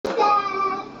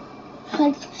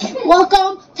click.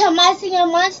 Welcome to My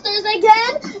Singing Monsters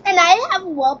again, and I have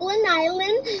Wublin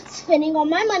Island, spending all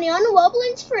my money on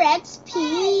wublins for XP.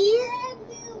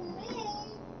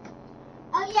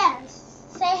 Oh yes,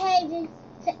 say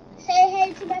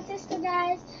hey to my sister,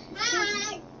 guys.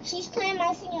 Hi. She's playing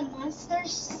My Singing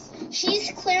Monsters.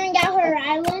 She's clearing out her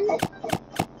island.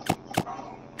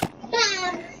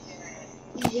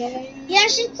 Yeah,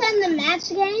 she's playing the match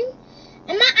game,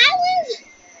 and my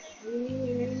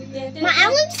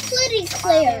island's pretty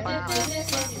clear.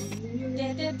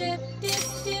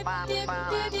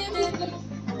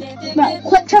 Bro,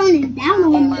 quit turning down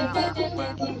on me.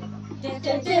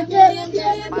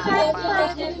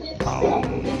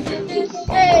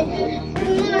 Hey,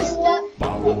 stop.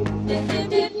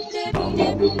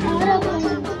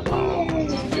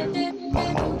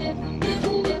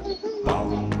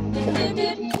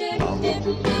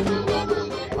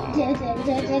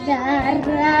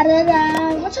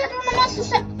 What's that on the monster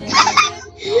set?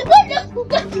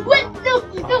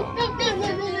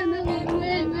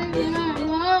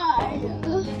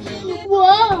 Why?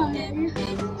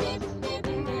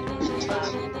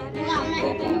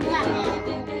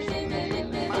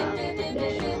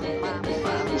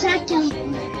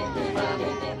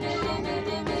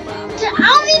 I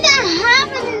don't even have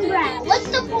it in red. What's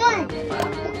the point?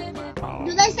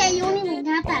 Do they say you don't even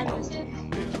have that?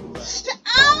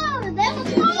 Oh, that was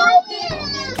fun.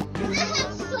 They had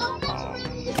so much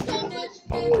money, so much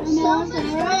food, so much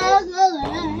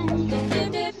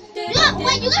yeah,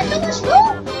 wait, you got so much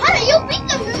food? How did you beat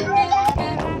the river again?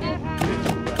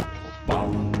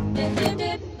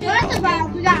 First of all,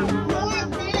 we got more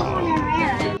fish on our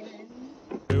air.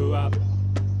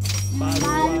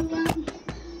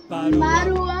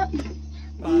 Maru up.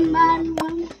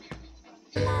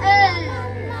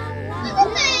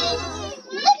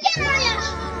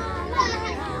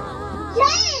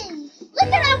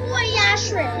 Look at our boy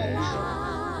Yashrin.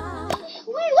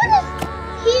 Wait, what is?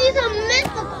 He's a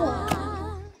mythical.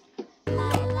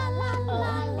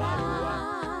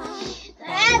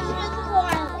 That's mythical.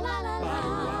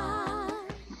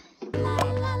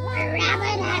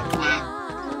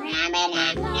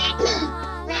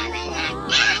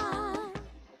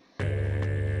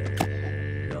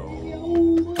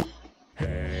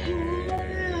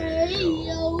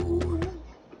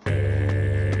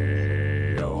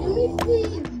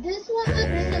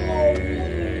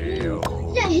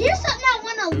 Yeah, here's something I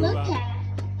want to look at.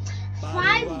 $5.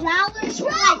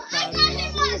 Bro, I got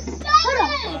him on 7.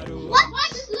 What?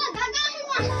 Look, I got him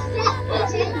on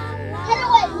 7. Hold on,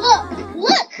 wait,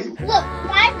 look.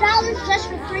 $5 just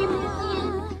for 3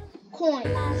 million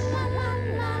coins.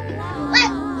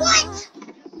 Like, what?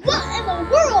 What in the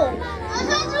world?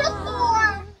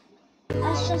 104.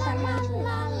 That's just 100.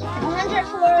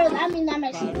 104, I mean, that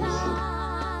makes sense.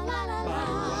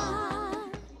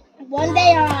 One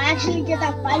day I'll actually get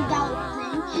that $5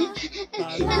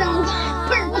 thing, and I'll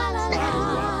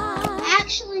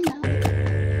actually no,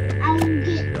 I will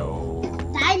get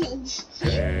diamonds.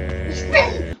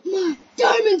 Spend my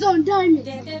diamonds on diamonds.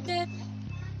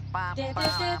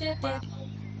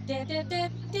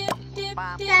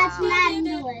 That's not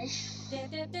English.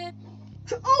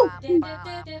 Oh, 50.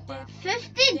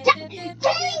 Dang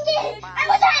it! I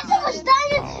was at so much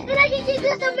diamonds, and I can get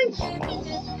this something.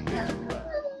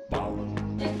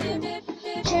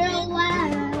 Chill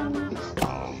out.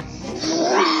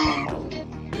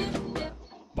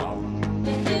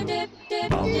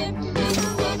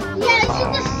 Yeah, as you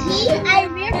can see, I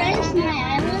rearranged my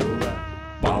island.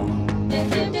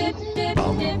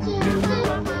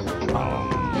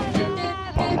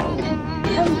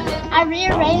 I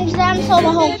rearranged them so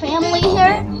the whole family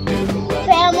here.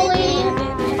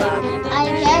 I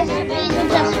guess these are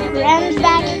just friends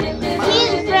back.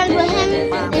 He's friends with him.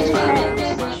 These are friends.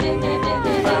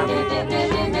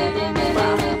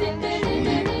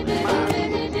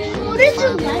 What did you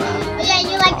like? Oh yeah,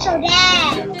 you liked your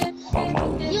dad.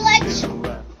 You liked.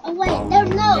 Oh wait, no.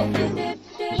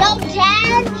 Your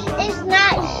dad is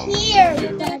not here,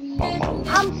 buddy.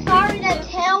 I'm sorry to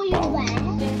tell you that.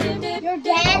 Your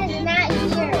dad is not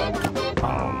here.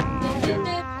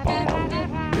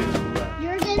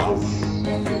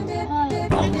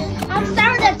 I'm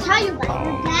sorry to tell you that.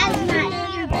 Your dad's not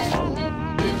here, buddy.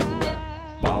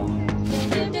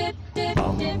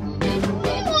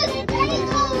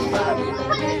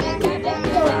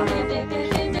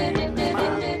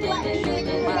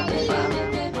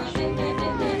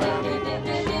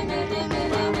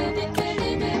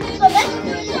 So let's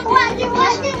do what?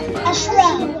 A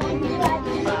shrub.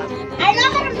 I know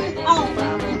how to.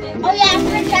 Oh yeah, I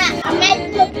forgot. I might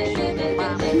put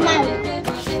no.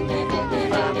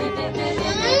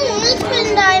 It's been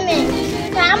some diamonds.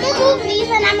 So I'm gonna move these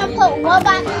and I'm gonna put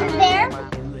woolbox in there.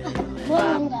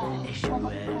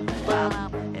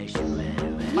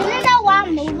 You know why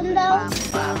I'm moving though?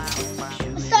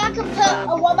 So I can put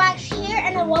a woolbox here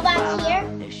and a woolbox here,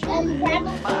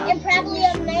 and probably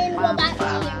a main woolbox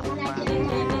here when I get it.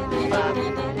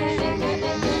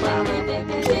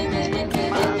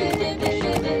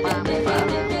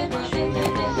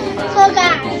 So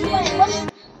guys,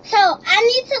 so I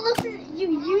need to look for you.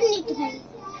 You need the pango.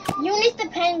 You need the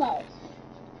pango.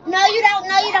 No, you don't.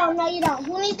 No, you don't. No, you don't.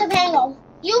 Who needs the pango?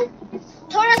 You.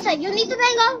 Tora said you need the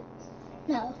pango.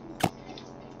 No.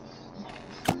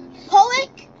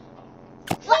 Poick?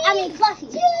 I mean Fluffy.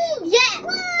 Yeah.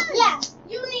 Yeah.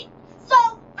 You need. So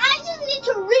I just need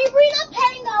to rebreed a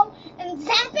pango and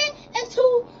zap it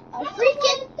into a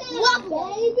freaking wobble,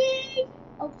 baby.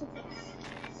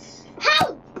 Octopus.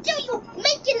 How do you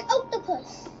make an octopus?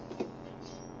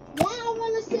 Yeah, I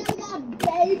want to sell that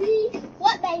baby.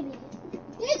 What baby?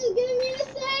 They just giving me the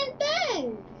same thing.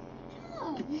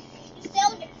 Oh.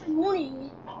 Sell it for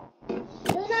money.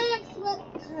 Don't ask what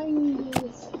kind you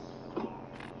use.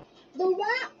 The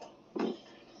rock.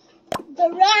 The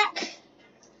rock.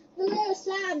 The little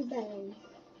slime thing.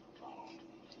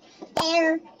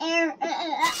 Air,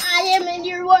 I am in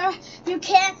your world. You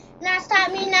can't not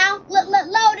stop me now.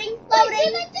 Loading.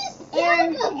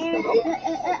 Air,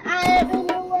 I am in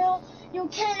your world. You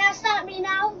cannot stop me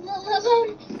now.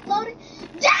 Loading.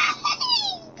 Dang!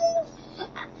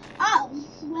 Oh,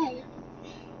 wait.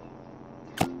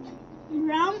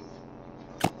 Rum.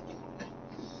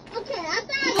 Okay, I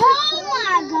thought. Oh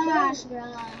my gosh, bro.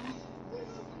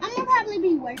 I'm gonna probably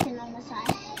be working on the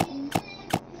side.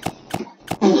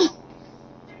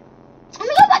 I'm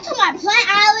gonna go back to my plant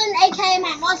island, aka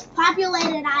my most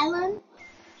populated island.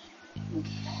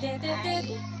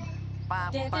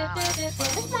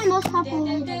 It's my most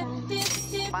populated island. Do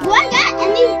I got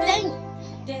anything?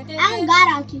 I don't got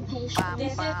occupation.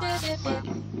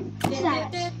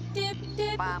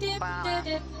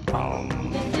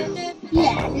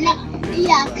 Yeah, no.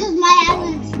 Yeah, because my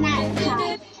island's not top.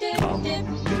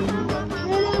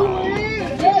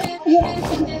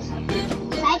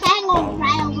 Like, I ain't gonna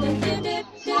cry over my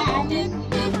island.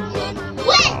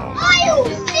 Wait, are you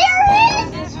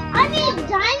serious? I need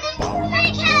diamonds for my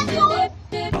castle?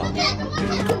 Look at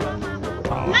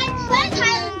my plant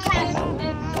island castle.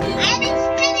 I've been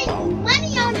spending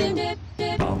money on it.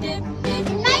 And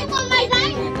now you want my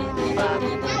diamonds?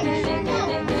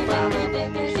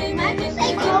 I just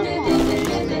say Coco.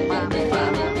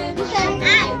 You said I.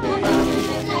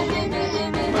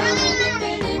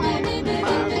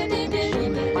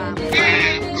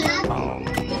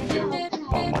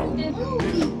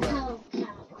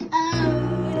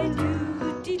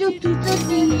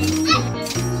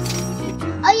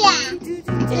 Oh yeah.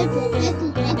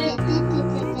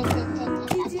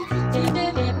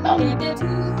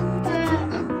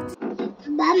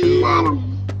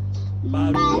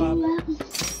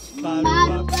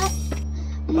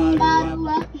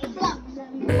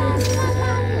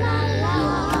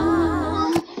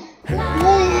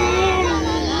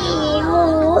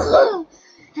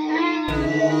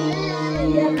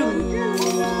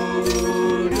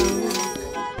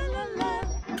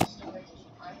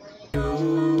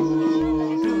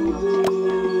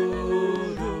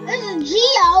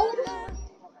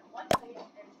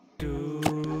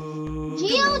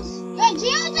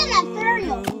 Geode's an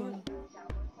ethereal.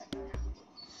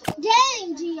 Dang,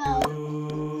 Geo.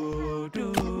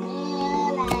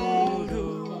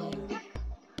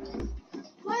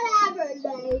 Whatever,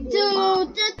 lady.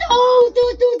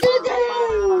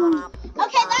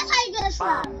 Okay, that's how you get a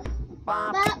shrub. I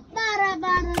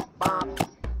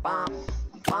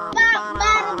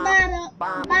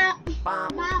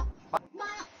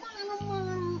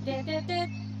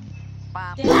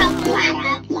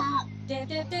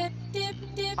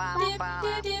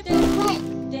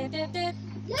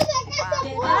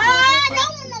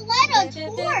don't want to light a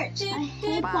torch. I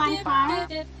hate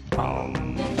Wi-Fi.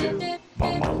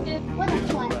 What is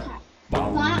Wi-Fi?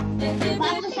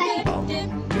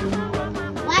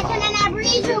 Why can I not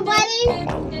breathe you, buddy?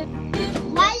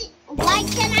 Why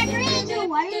can I breathe you?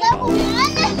 Are you level 1?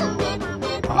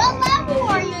 What level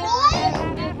are you, boys?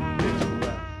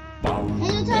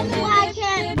 Can you tell me why I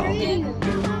can't breathe you?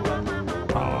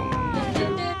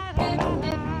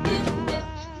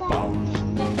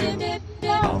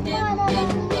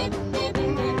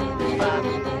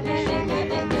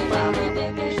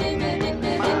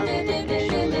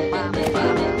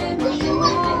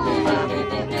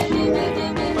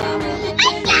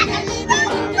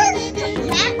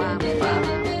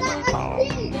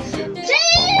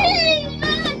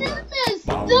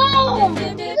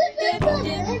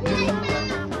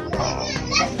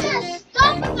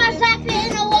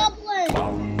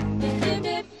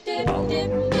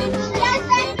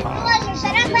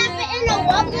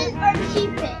 or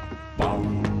keep it?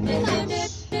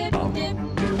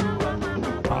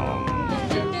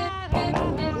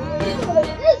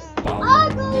 It's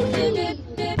ugly.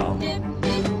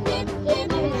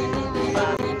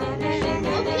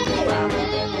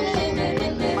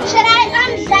 Should I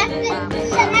zap it?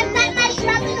 Should I zap my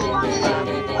shrub in a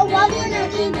wobbling or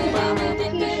keep it?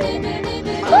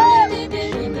 Woo!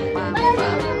 But I'm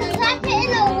gonna zap it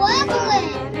in a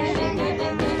wobbling.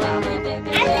 I'm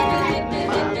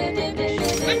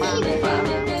keeping it.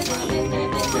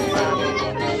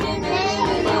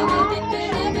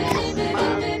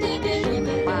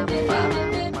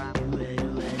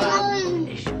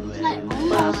 Like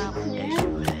almost clear.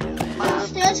 I'm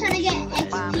still trying to get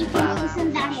XP from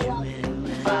placing down the wall.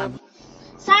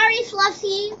 Sorry,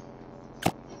 Fluffy.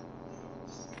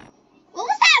 What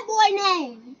was that boy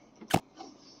name?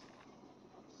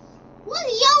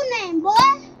 What's your name,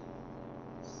 boy?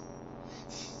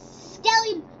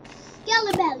 Skelly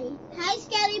Belly. Hi,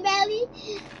 Skelly Belly.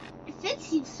 It fits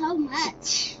you so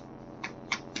much.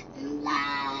 La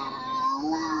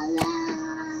la la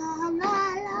la la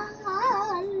la la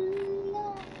la.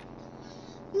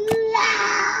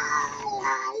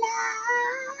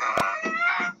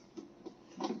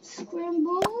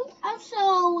 Scramble. I'm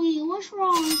sorry. What's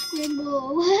wrong,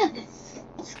 Scramble?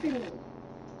 Scramble.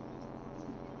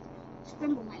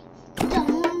 Scramble lights.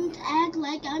 Don't act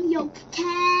like I'm your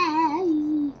cat.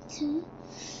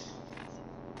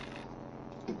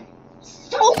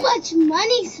 So much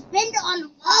money spent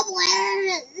on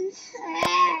wobblers.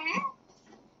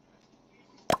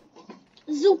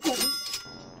 Zuko.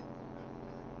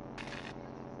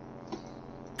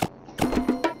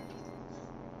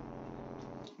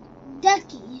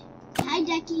 Ducky. Hi,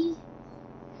 Ducky.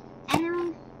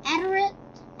 Adderich.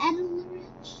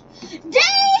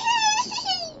 Dang!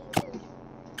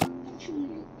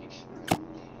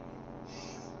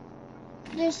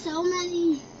 There's so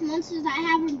many monsters I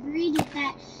haven't breeded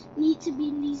that need to be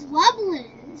in these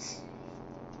wublins.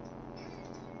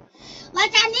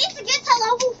 Like, I need to get to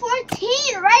level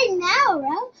 14 right now,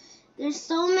 bro. There's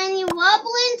so many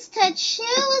wublins to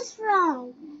choose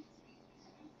from.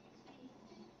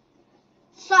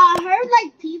 So I heard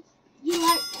like people, you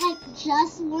like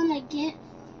just want to get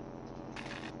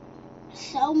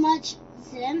so much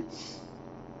Zimps.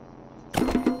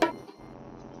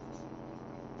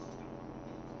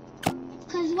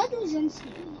 Cause what do Zimps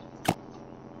mean?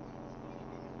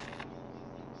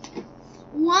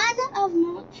 One of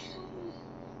my,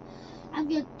 I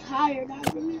get tired. I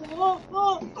really.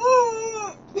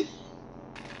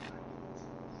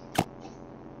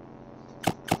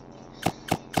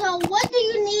 So what do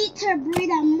you need to breed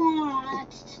a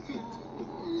monster?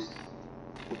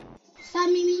 Stop,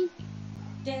 Mimi.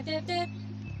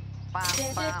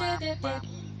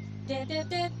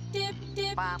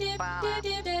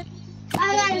 I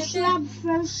got a shrub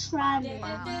first shrub.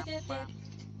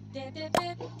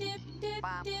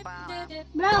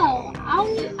 Bro,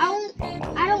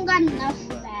 I don't got enough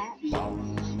for that. Wait,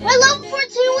 level 14,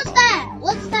 what's that?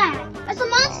 What's that? That's a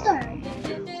monster.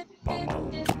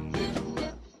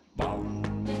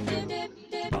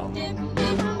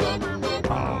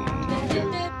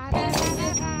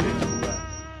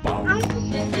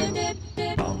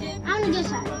 I'm gonna guess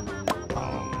that.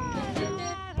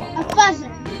 A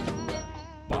fuzzer.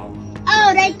 Oh,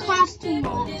 they cost too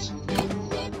much.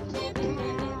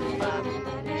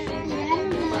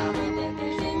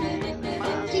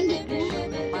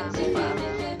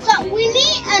 So we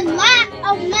need a lot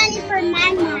of money for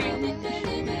mine.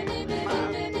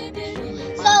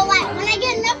 So like when I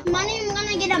get enough money, I'm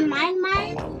gonna get a mine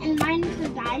and mine for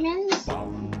diamonds.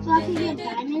 So I can get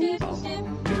diamonds.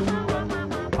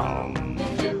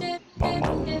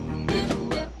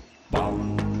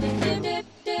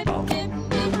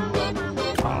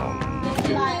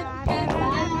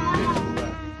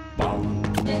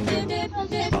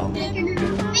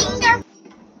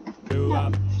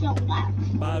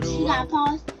 She got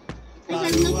paws.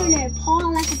 Because look at her paw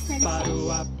like a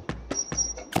princess.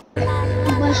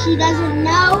 But she doesn't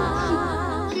know.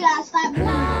 She gotta stop doing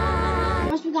it.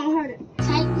 Or else we gonna hurt her.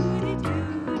 Tight.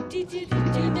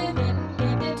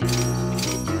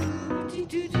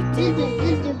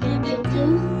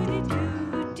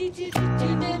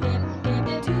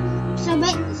 So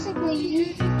basically,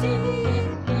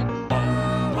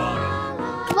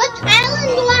 which island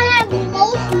do I have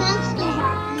most monsters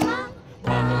on?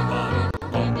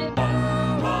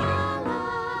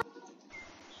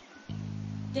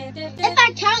 If I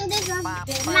count this, not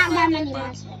that many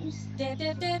monsters.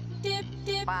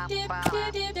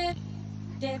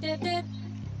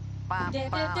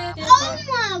 Oh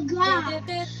my god!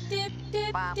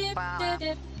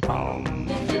 We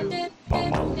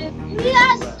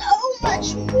got so much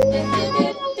more.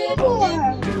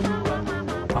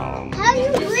 How do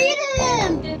you breed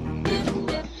him?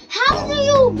 How do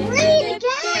you breed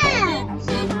cats?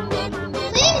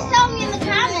 Please tell me in the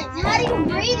comments. How do you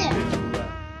breed him?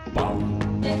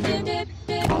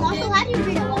 And also, how do you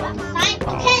breed a robot?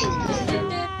 Okay.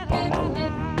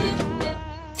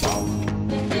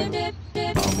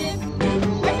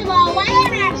 First of all, why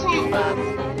aren't our cats?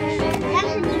 That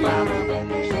should be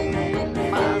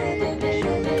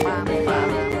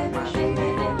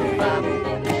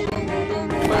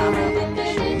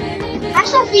I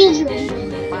shall feed you.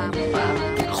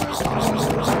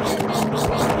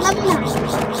 Love you.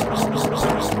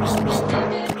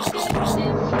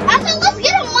 Also, let's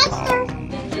get a monster.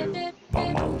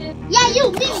 Yeah, you,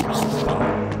 me.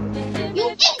 You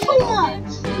eat too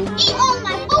much. You eat all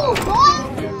my food, boy.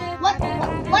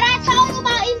 What I tell you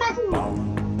about eating my food?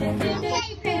 Okay,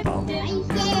 Chris. Are you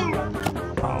scared?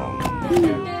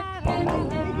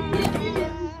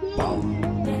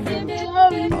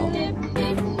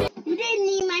 You didn't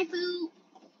eat my food.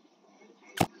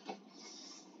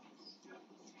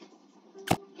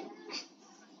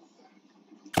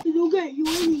 It's okay, you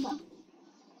ate my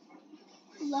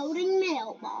loading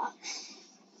mailbox.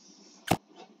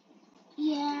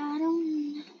 Yeah,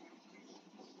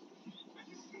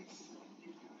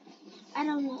 I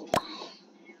don't know why.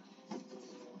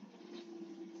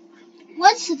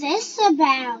 What's this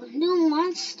about? New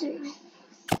monster.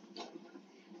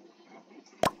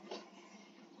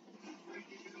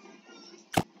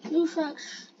 New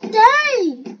sharks.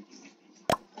 Dang!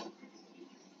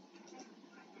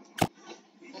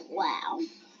 Wow.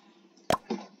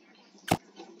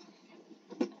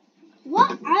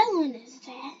 What island is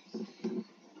that?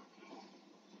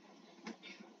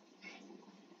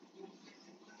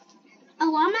 Oh,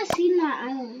 why am I seeing that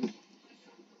island?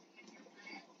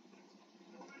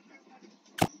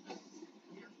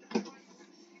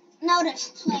 Notice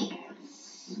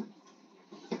players.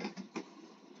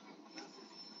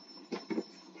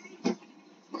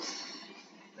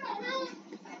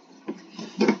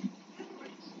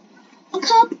 A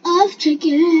cup of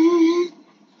chicken.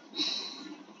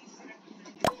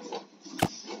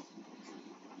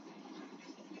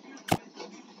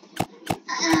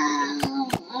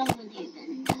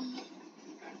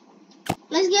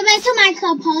 Let's get back to my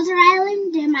composer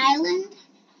island, Dim Island.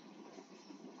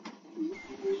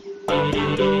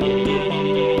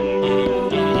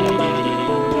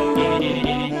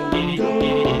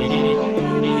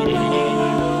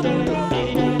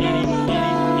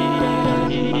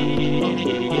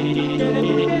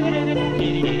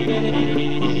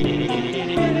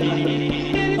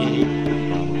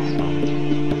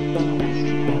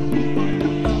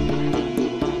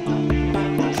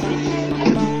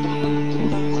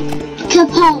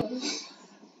 Compose.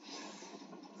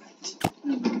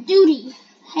 Duty.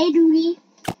 Hey, Duty.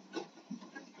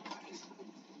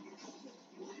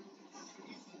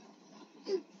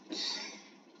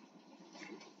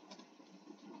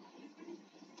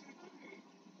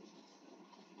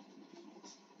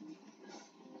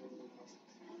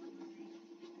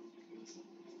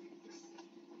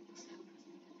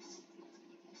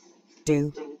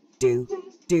 Do. Do.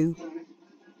 Do.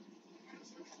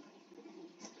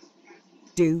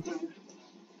 Do.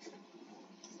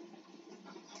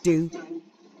 Do.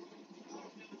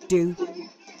 Do.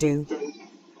 Do.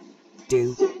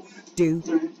 Do. Do.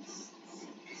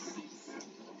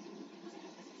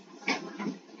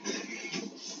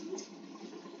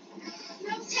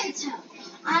 Potato.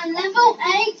 On level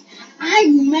 8, I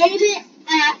made it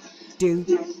at Do.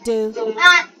 Do.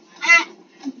 at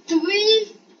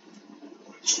 3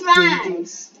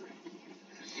 tries.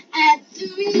 At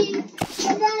 3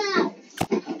 tries.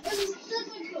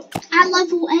 At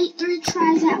level 8, 3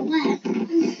 tries at what?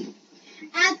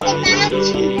 At the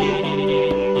match.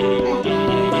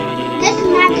 This is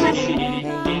not custom.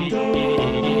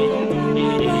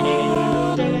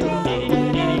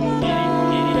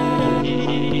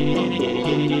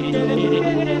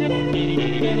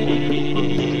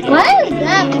 What is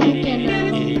that looking at?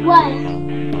 What?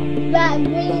 That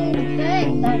green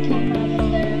thing that came out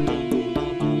of there.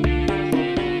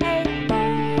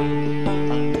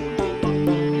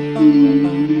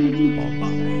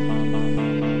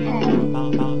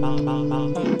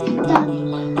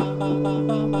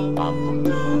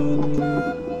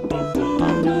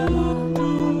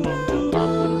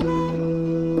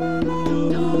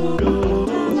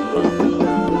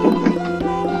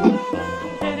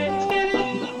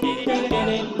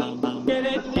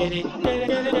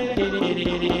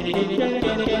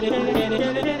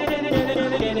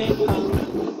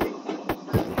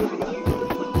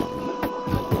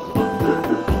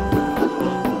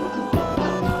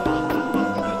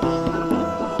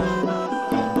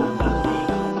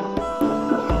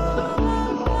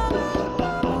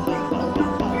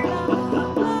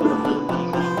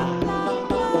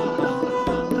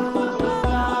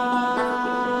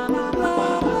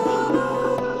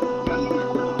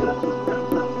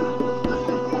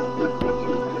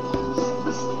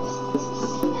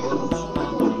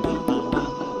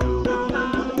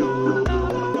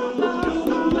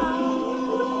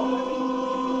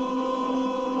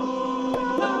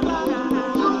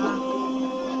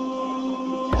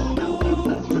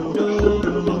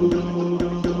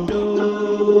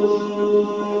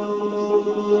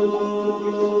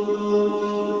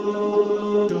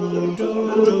 And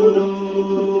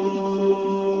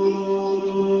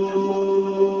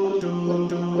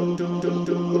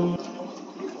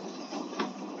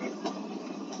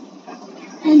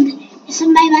is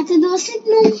somebody about to do a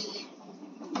signal?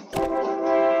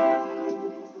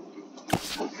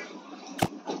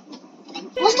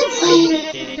 What's the plan?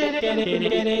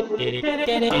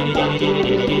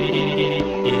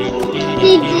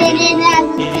 He did it as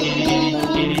a thing.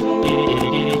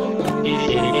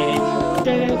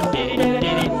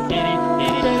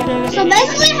 So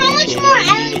basically, how much more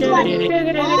islands do I need?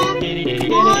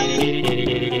 1,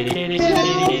 2,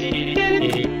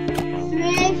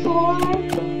 3, 4,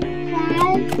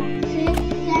 5, 6,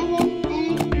 7,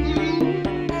 8, 9.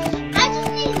 I just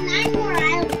need 9 more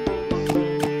islands.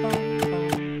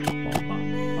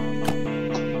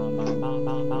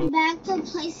 Back to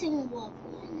placing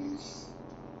wublins.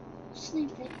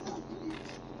 Sleeping wublins.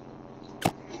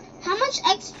 How much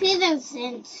XP does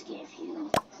Zints give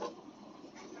you?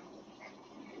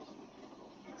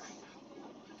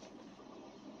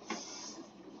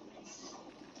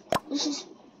 This is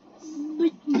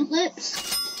blip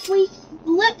squeak,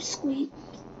 blip squeak.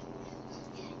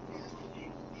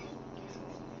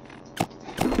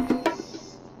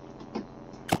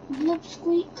 Blip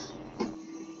squeak.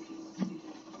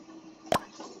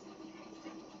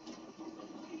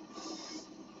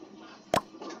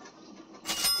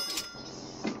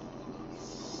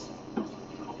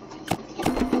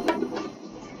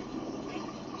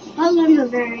 I'll learn the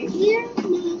very ear.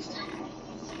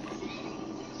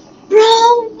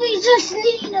 Bro, we just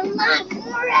need a lot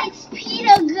more XP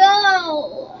to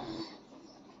go.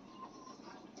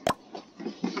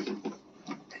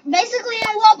 Basically,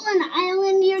 in Wublin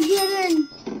Island, you're getting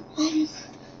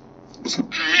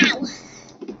ow,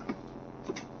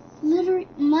 literally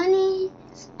money,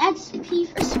 XP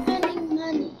for spending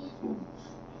money.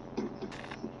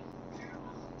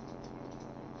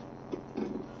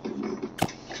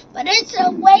 But it's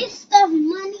a waste of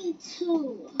money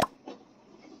too.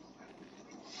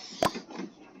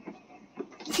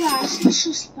 Gosh, this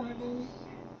is funny.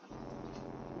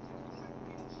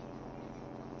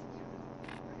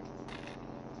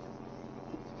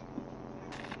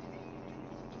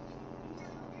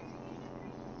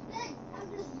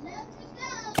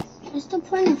 What's the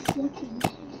point of flipping?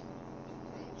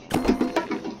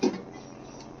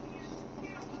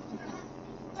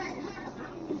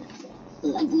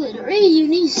 Like literally, you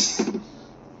need.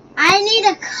 I need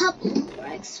a couple more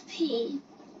XP.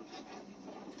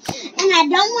 And I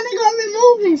don't want to go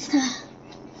removing stuff.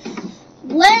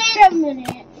 Wait a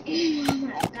minute. Oh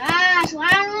my gosh, why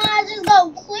don't I just go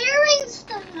clearing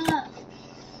stuff?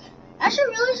 I should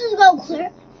really just go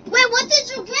clear. Wait, what did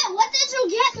you get? What did you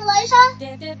get, Malaysia?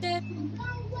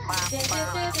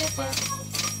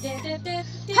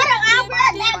 Hold on,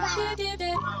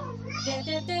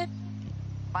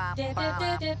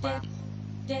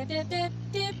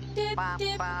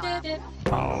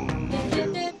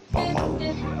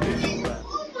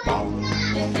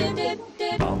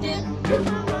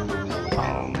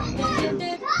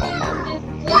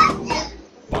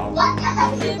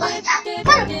 I'll be right back.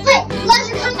 What? Wait, let's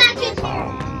come back in.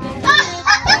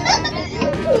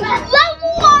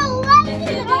 Level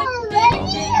 11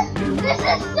 already? This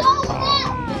is so bad.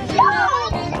 Yo,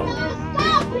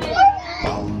 stop.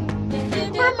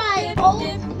 For my old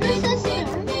sister.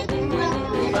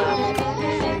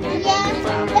 Yeah,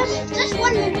 just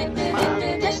 1 minute.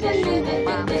 Just 1 minute.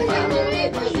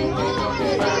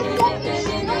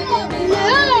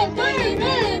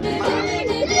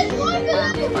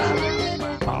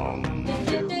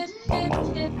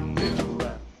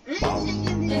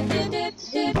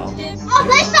 Oh,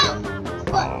 play stop!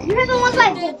 Look, you hear the ones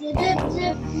like dip, dip, dip,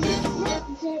 dip,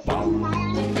 dip,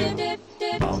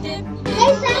 dip. They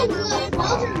sound good.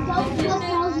 Those are both good.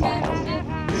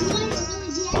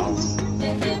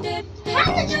 How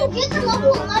did you get to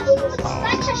level 11 with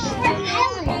such a short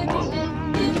island?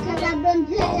 Because I've been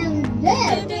playing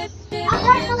this. I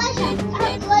heard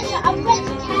Malaysia. I'm ready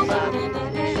to catch it.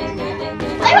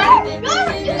 Wait, no,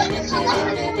 you got to call that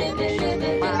one.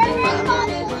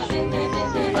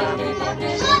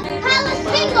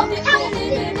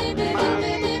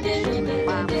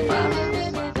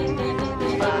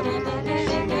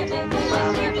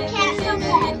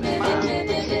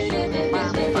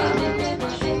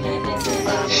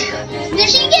 Did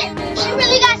she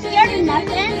really got scared of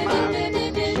nothing?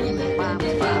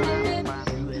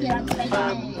 Get out the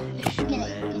basement.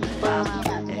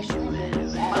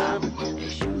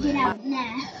 Get out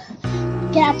now.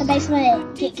 Get out the basement.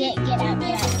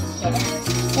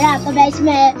 Get out the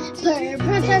basement.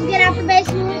 Princess, get out the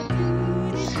basement.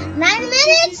 9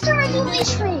 minutes to do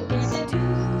these trees?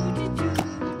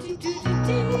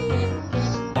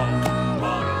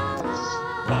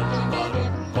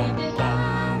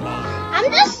 I'm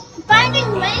just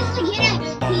finding ways to get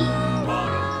XP.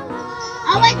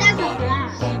 Oh wait, that's a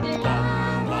lot.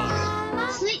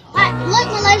 Sleep. Look,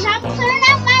 Malaysia, I'm clearing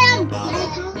out my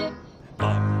playtime.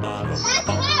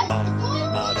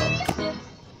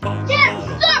 Yeah,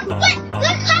 sir. Wait,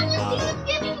 the Coliseum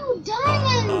giving you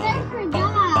diamonds. I forgot.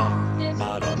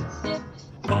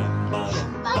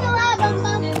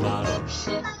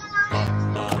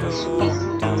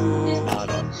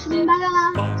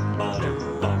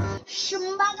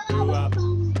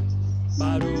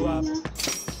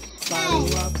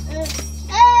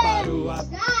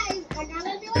 Guys, I got a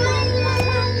new island.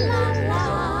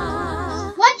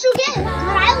 What you get?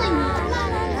 What island?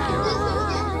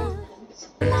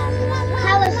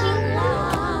 Coliseum?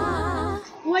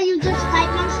 Where you just fight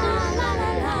monsters?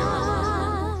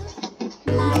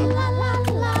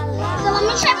 So let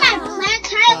me check my plant,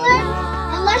 Tyler,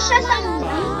 and let's try something new.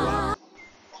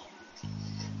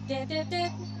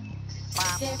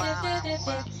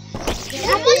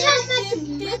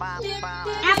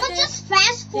 I'm gonna just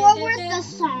fast forward the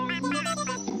song.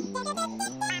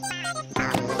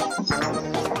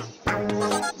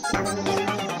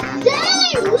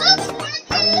 Dang, look,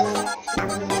 Marcus!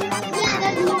 Yeah,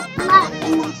 there's not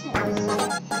monsters.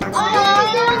 Oh,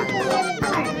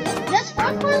 this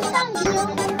forward sound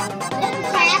cute and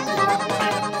fast.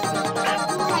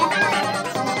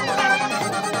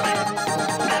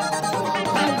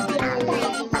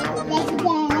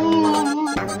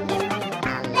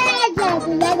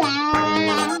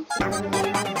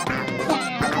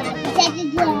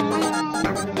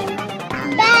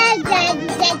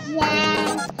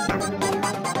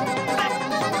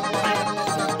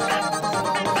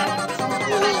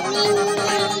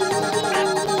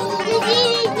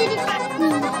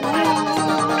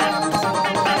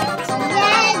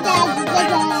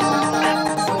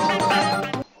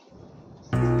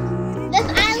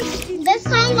 This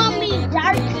song gonna be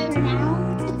dark for now.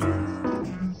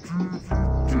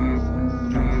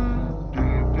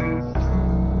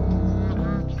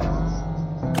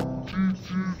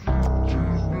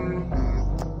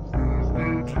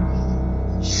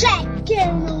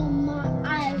 Shaking on my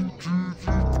island.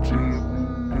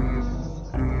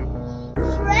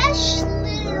 Fresh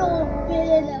little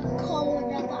bit of cold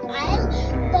on the island,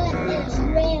 but it's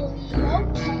really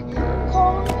okay.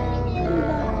 Cold in the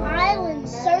island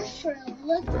surfer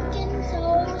looking so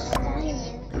stylish.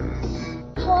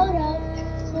 Hold up,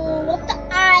 what the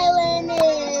island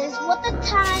is, what the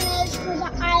time is for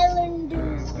the island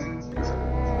dude.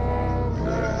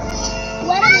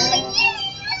 What is it?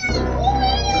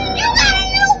 You got a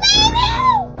new baby!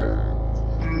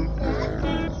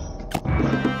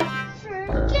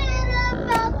 Forget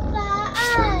about the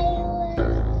island.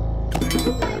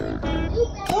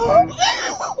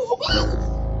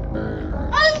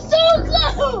 I'm so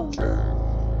close!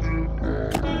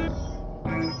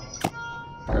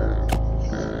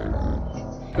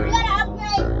 You gotta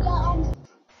upgrade your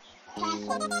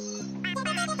tackle.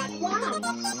 Why?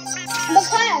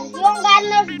 Because you don't got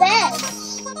enough beds.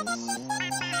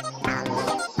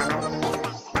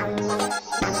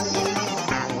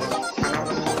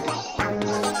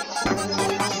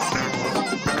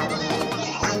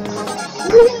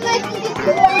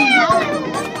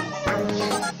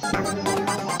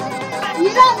 You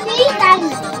don't need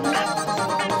diamonds.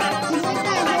 You think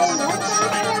that really works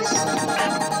out first?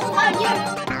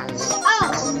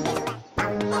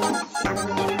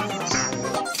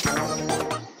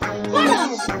 Hold on.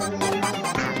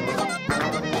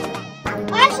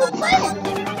 Why'd you quit?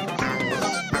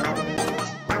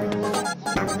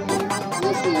 Let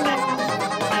me see.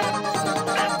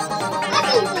 I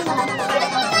can see that.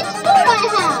 Look how much food I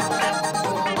have.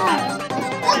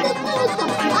 Look at food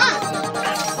supply.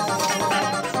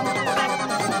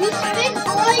 You spend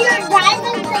all your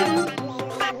diamonds and...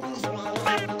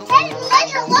 Hey,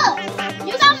 Ledger, look!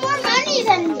 You got more money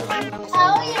than me.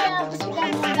 Oh yeah, but you got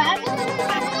more diamonds than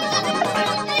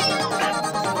me.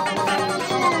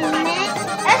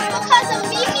 That's because of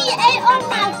Mimi ate all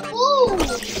my food.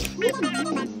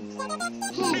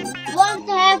 Hey, what's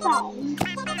the headphone?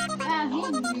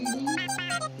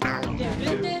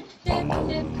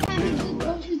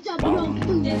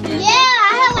 Yeah,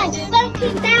 I have like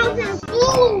 13,000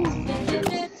 food.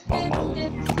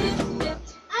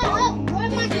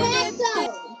 Where's my class though?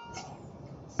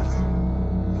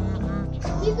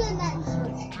 He's in that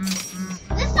shit.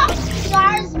 This song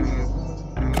stars me.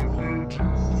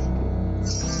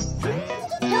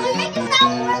 Can we make it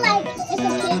sound more like it's a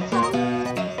kid song?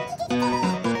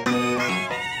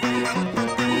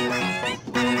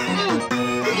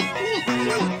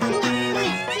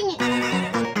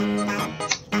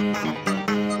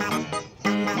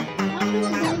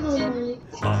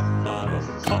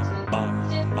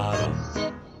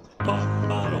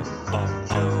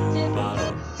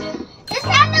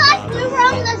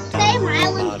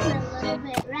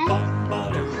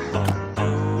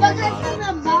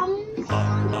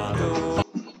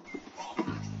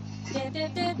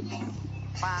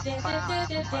 Three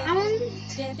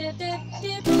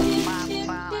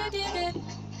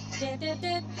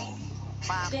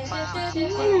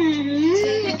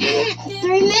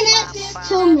minutes,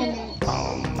 2 minutes.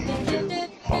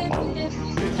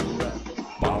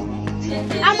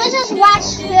 I'ma just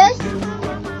watch this.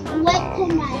 Wait till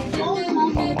my phone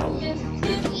comes.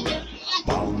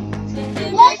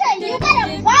 Listen, you got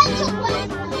a bunch of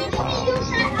questions. Maybe you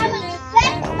said I'm a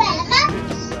sex man.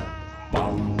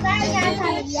 Sorry guys,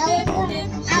 I'm yelling.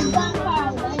 I'm gone far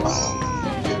away.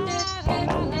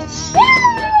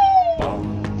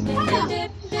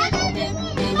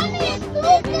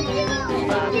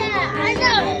 Yeah, I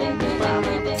know.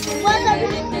 What's up?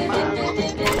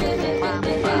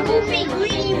 Goofy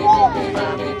greedy boy.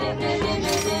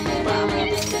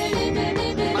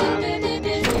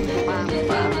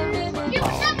 You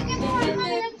will never get more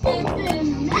money than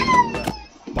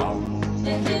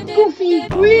Goofy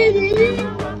greedy.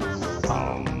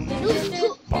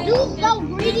 Dude's so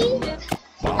greedy.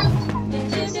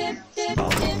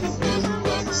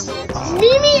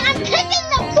 Mimi, I'm kicking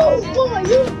the food for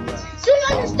you. You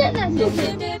don't understand that,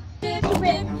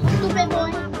 stupid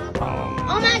boy.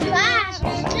 Oh my gosh,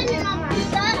 I'm spinning on my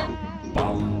stuff.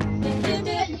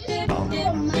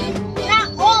 Not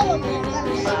all of it, but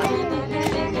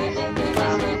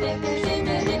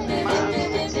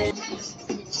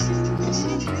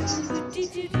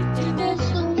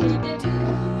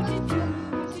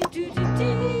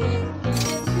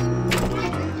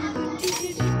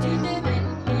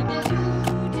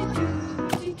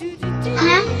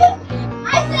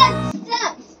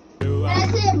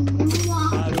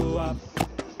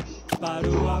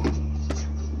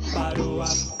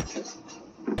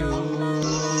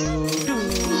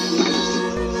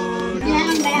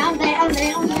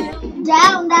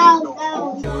I'm down.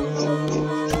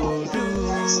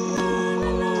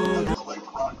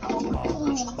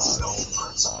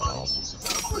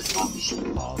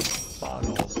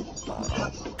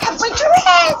 Put your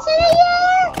hands in the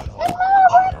air.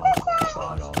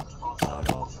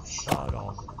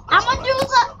 I'm gonna do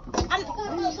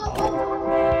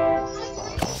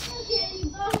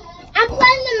I'm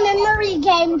playing the memory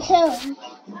game too.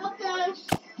 Okay.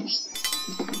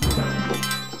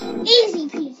 Easy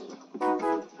peasy.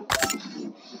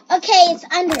 Okay, it's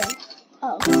under.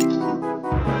 Oh.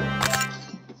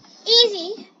 Easy.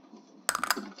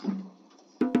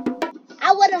 I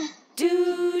wanna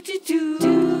Do.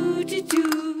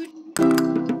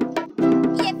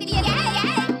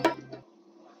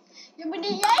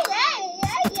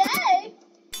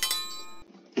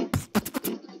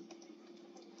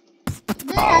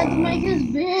 Let's make this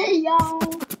video.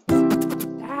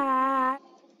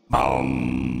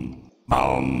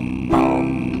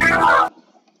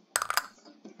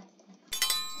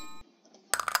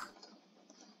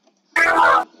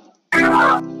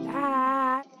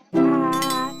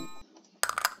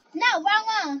 No, wrong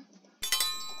one.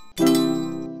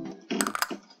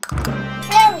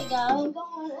 There we go.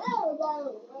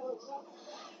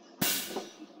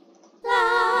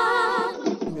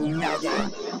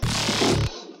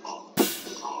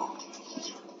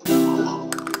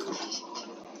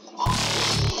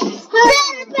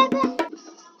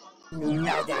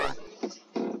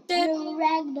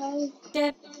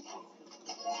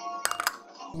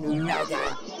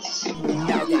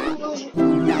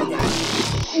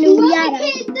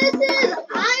 This is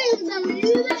I am gonna use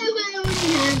it if I already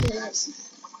have it.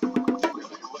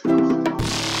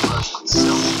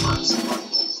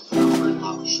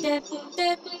 Yep, that's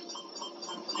better.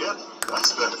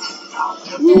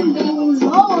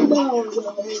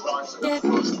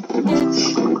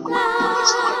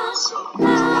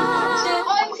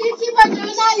 If you are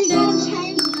doing that, you're gonna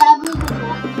change the level.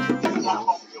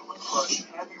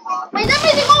 Wait, that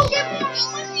means you're gonna get more.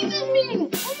 What do you mean?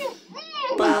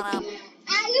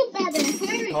 You better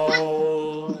hurry up.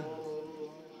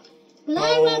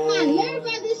 Learn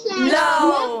by this slide. No.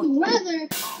 My brother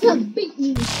to beat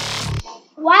me.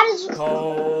 Why does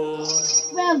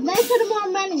well, they put more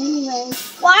money anyway.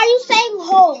 Why are you saying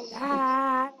hold?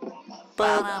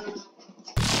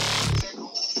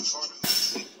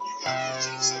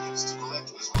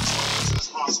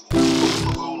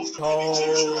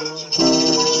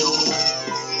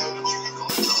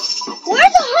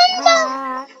 Where's the Honda?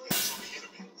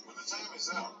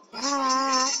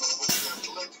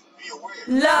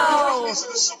 No.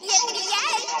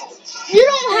 You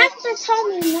don't have to tell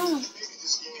me no.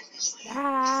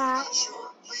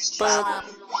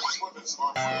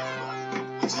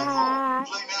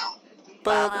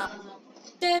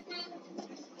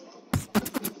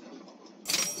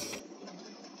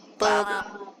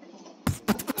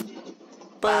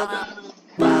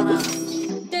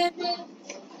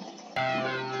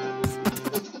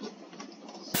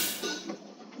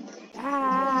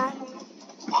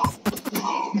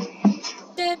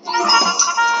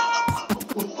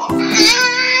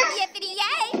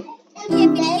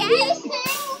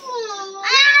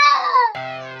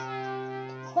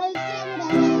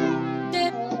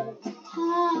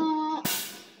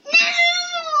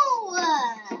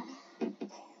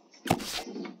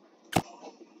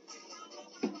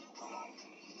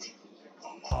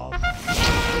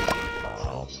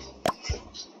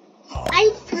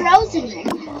 I'm frozen.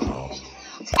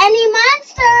 Any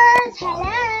monsters?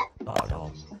 Hello?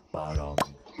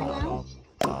 Hello?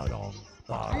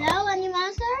 Hello? Any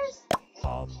monsters?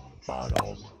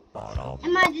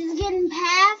 Am I just getting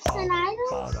paths and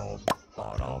items?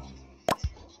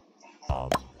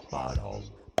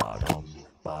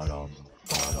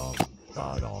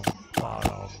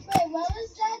 Wait, what was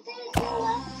that thing?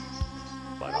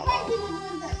 What did I do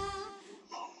with that?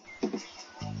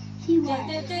 He won.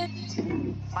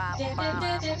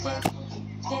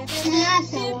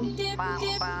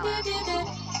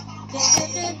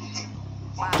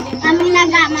 I mean, I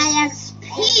got my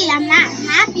XP. I'm not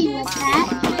happy with that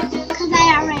because I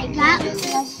already got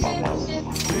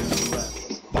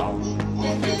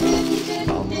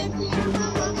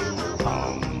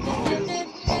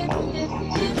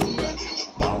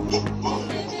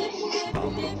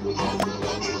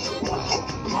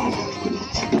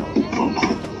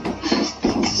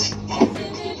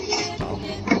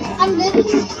I'm living.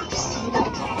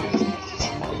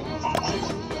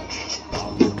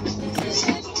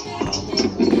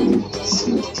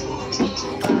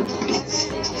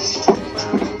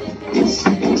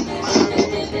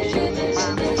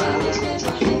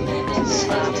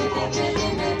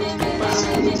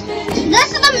 This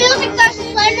is the music that's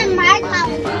playing in my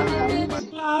house.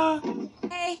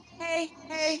 Hey, hey,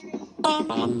 hey.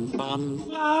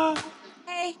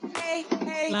 Hey, hey,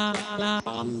 hey.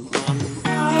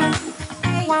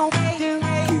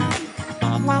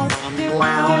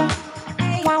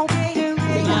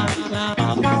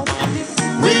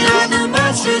 We are the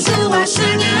monsters who are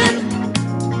singing.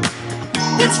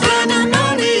 It's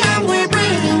pandemonium we're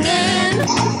breathing in.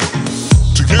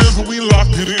 Together we lock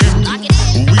it in.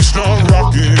 We start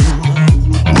rocking.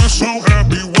 We're so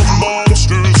happy we're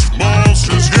monsters,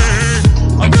 monsters, yeah.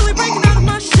 I'm really breaking out of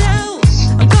my shell.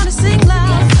 I'm gonna sing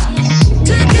loud.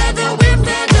 Together we're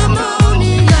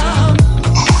pandemonium.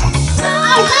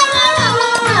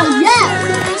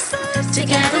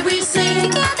 Together we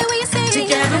sing.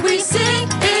 Together we sing.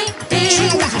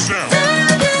 Sing with us now.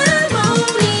 Pandemonium.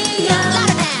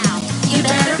 You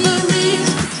better believe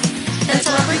that's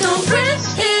what we're gonna bring.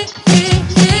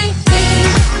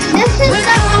 This is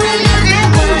the only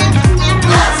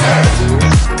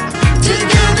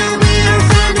Together we are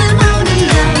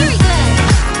pandemonium.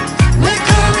 We're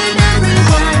calling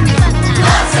everyone.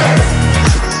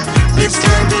 It's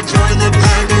time to join the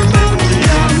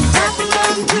pandemonium. Tap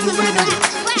along to the rhythm.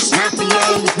 Snap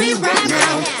along with me right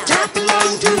now. Tap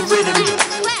along to the rhythm.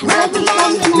 Rap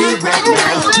along with me right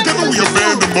now. Together we are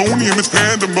pandemonium, it's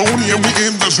pandemonium. We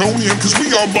in the zonium, cause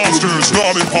we are monsters,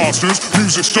 not imposters.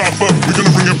 Music stop up, we're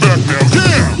gonna bring it back now,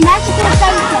 yeah! magical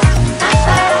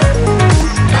sunset.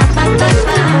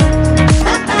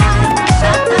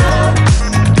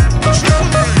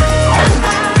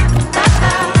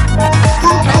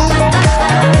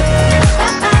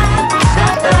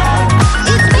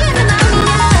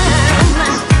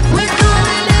 We're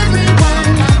calling everyone.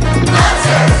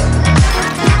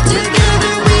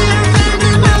 Together we are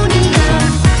pandemonium.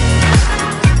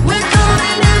 We're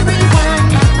calling everyone.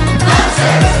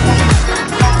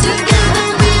 Together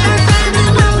we are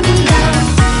pandemonium.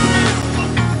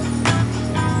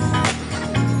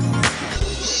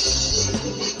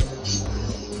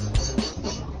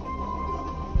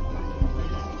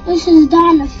 This is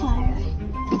Dawn of Fire.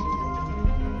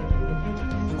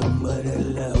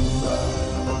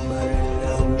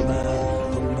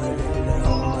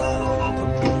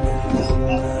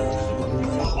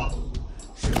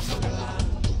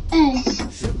 Hey,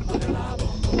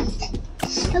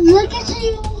 look at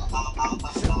you.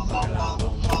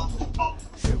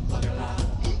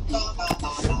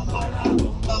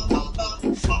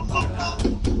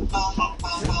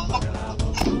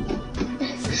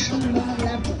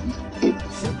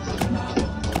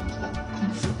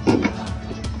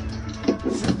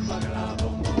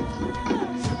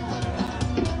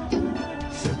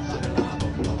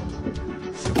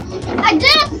 I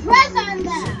didn't press on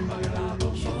that.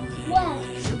 What?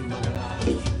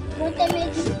 What they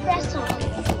made you press on?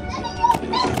 Let me go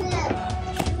press it.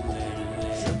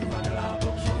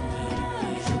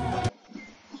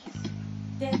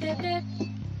 How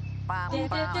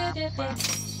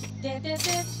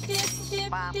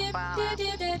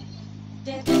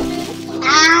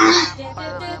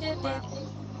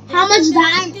much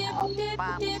time?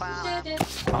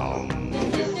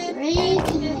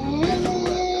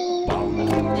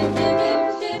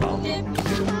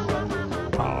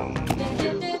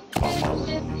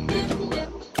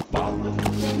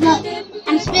 Look,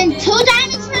 I'm spending 2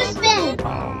 diamonds for a spin.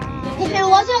 If it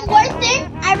wasn't worth it,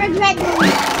 I regret doing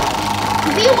it.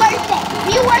 Be worth it.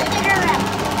 Be worth it or else.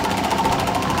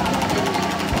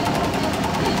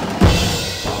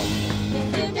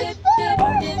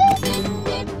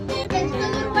 It's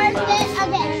really worth it.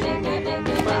 Okay.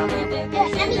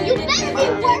 I mean, you better be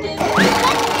worth it. You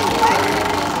better be worth it.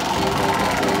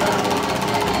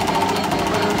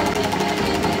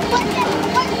 Worth it.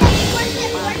 Worth it. Worth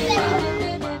it. Worth it.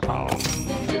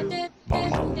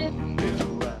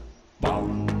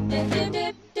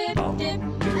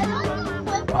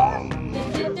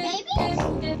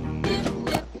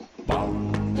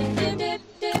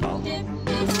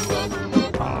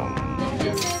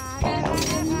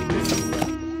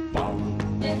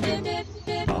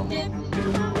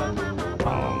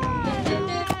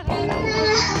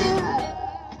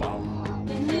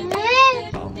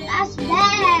 That's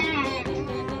bad.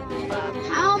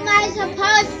 How am I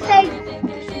supposed to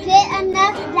get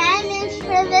enough diamonds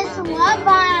for this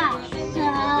Roblox?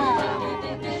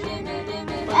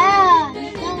 I'm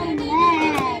so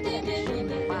mad.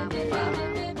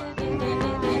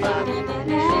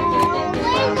 No,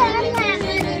 please don't have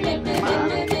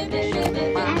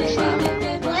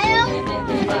well,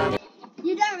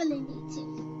 you don't really need to.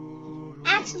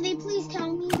 Actually, please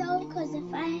tell me though, because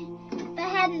if I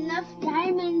had enough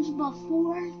diamonds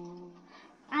before,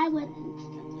 I would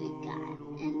instantly got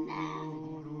in that.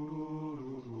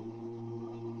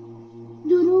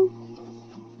 Doodoo.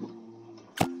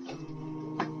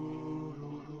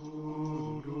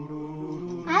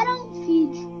 I don't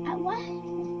feed you.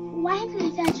 Why haven't I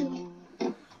fed you?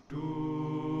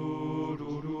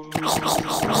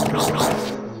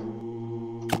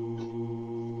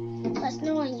 Plus,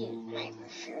 no one used my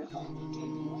referral.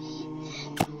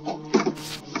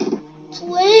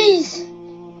 Please.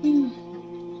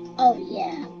 Oh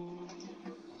yeah.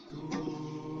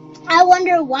 I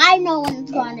wonder why no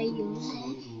one's gonna use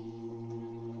it.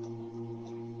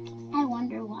 I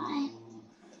wonder why.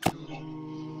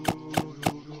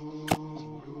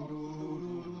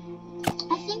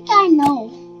 I think I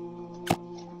know.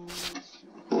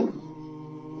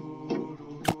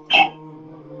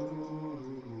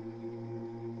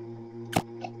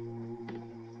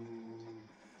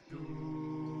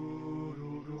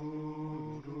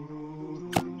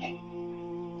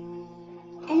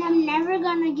 And I'm never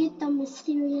gonna get the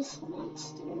mysterious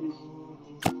monster.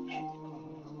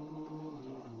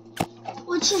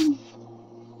 Which is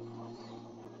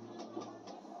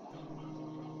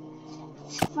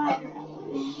fire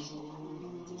element.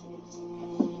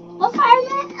 What fire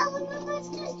element? Let's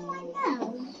just find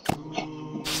out.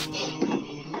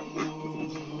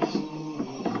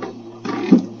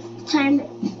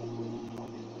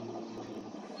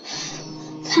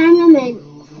 Time limit.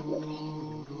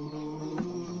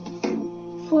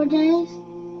 4 days.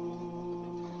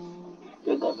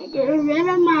 You're gonna get rid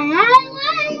of my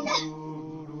island.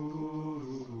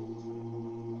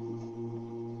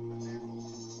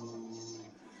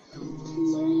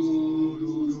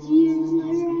 Please use my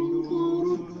rain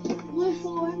code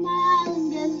before my island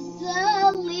gets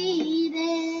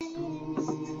deleted.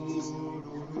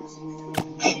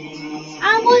 I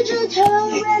want you to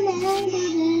remember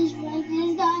this. Right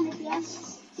is gonna be a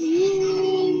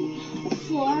steam.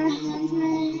 400.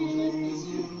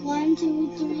 1,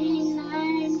 2, 3,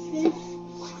 9,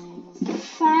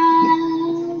 5,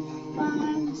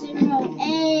 0,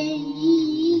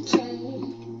 8.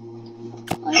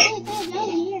 What is that right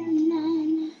here?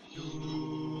 None.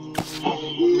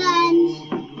 None.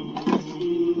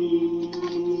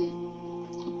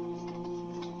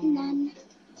 None.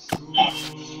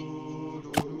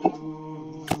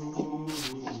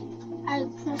 I'll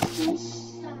press this.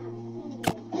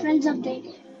 Friends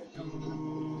updated.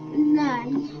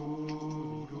 None.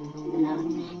 None.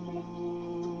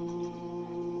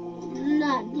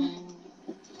 None.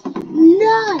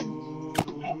 None.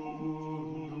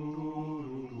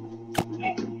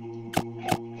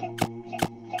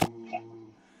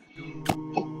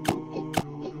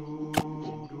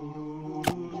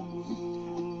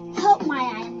 Help my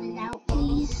island out,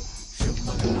 please.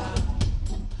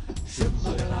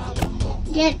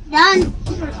 Get done.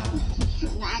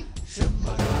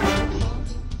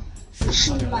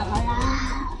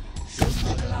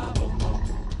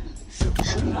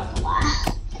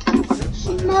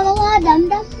 Malala dum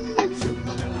dum.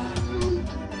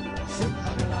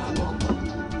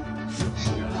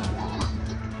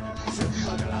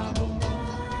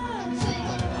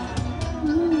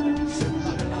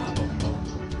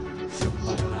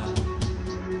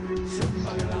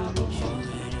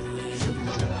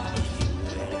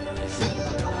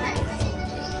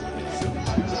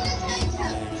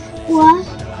 What?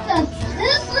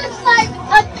 This looks like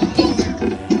a pink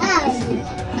ad.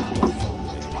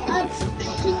 A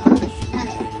pink ad.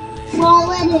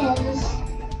 Well, it is.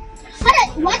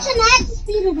 Watch an ad to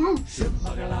speed it up.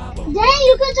 Dang,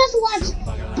 you could just watch.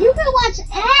 You could watch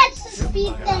ads to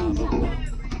speed things up.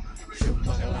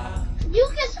 You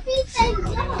can speed things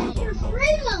up for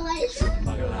free, Malaysia.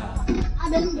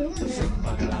 I've been doing it.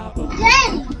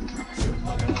 Dang.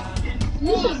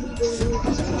 You should be doing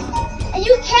it. And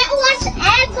you can't watch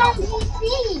ads on PC.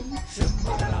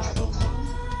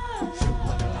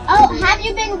 Oh, have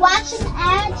you been watching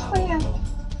ads for your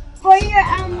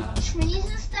trees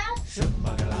and stuff?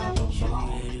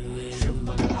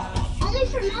 Only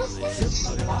for monsters?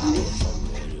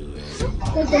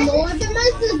 But the more the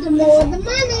monsters, the more the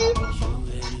money.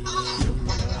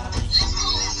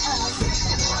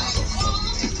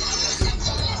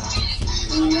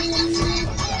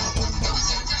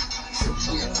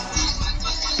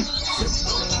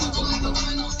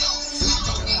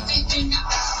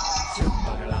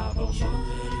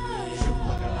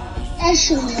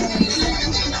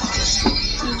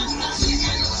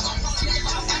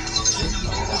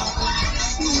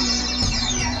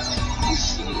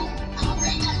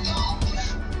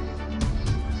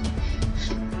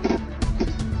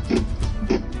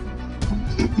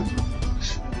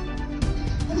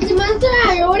 The monster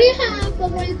I already have,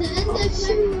 but with the end of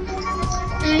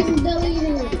I'm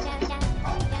deleting it.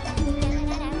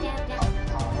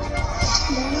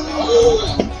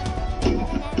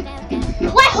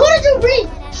 Wait, who did you read?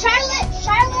 Charlotte,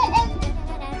 and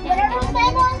whatever his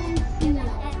name was?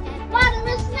 Water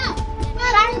and Snow.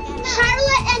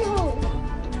 Charlotte and who?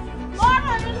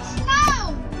 Water and Snow.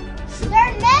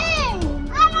 Their names.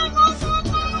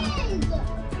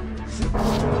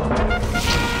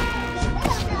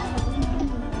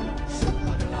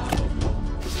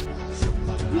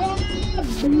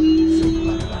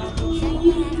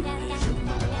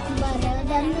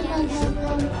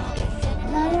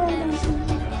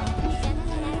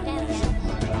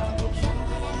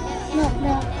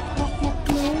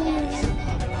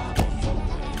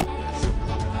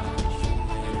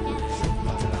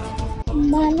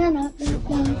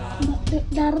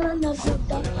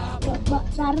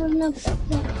 I don't know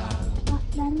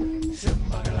their names.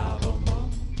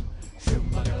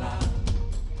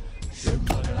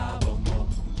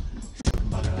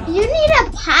 You need a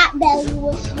pot belly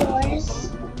with yours.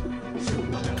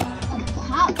 A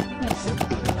pot belly.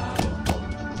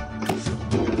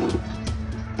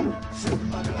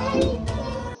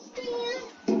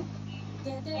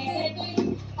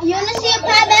 You wanna see a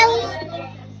pot belly?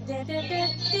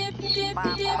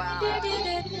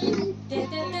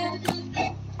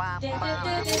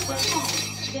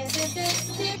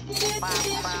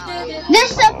 This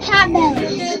is a pot belly.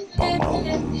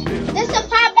 This is a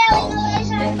pot belly,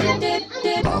 Malaysia.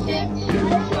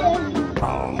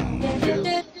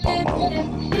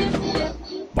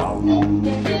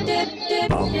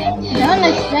 That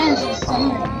makes sense for some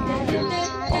reason.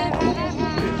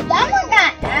 That one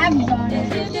got abs on it.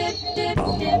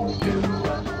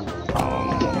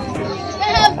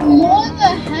 They have more than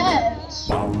the heads.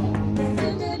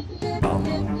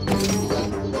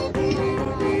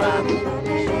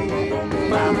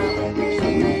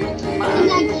 And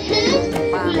like him,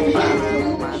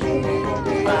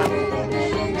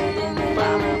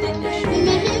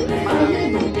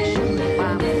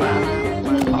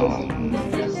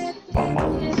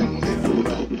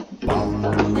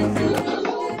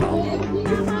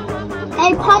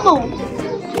 Hey, Pummel,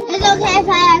 it's okay if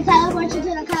I teleport you to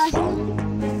the Coliseum?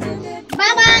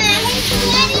 Bye-bye, I hate you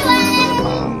anyway!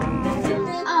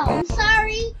 Oh, I'm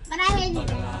sorry, but I hate you.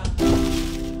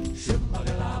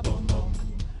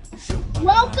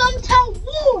 Welcome to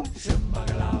war!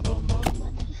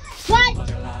 Fight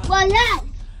for life!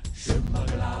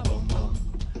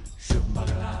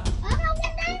 I don't know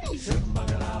what that is.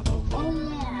 Oh,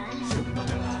 yeah.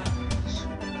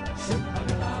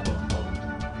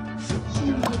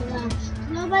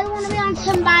 Nobody want to be on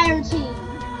Timbire team.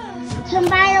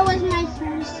 Timbire was my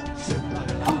first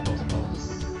octopus.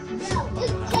 No,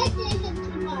 it's technically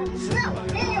Timbire. No,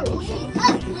 there we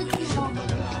up with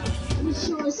it's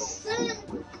your son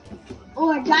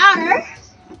or daughter.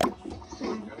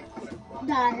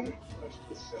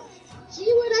 She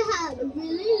would have had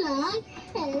really long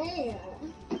hair.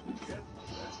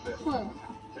 Huh.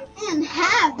 And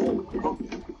happy.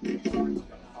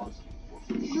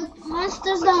 But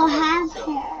monsters don't have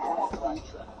hair.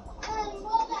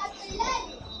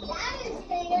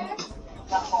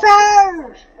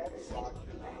 Fur.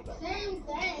 Same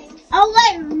thing. Oh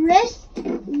wait, Riff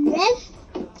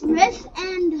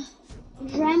and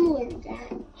Gremlin got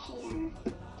hair.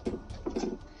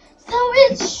 So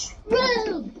it's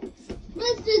true.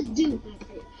 Let's just do that.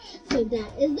 So that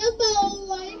is the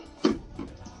boy.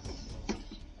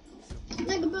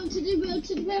 Like a boat to the boat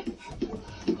to the boat.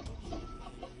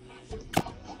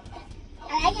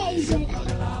 I like how you did it.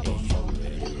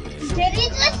 Did he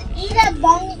just eat a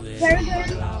burger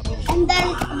and then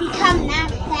become that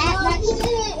fat? No, he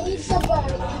didn't eat the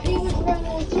burger. He was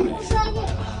running a super burger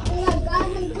and I got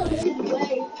him to his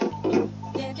way.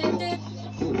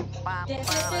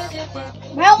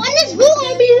 Bro, when is food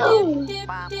gonna be done?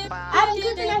 I've been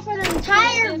cooking that for the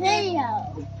entire video.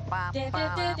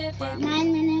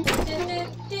 9 minutes.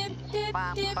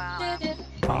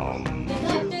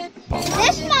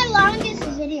 This is my longest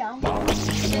video. This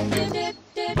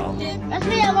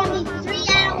video gonna be 3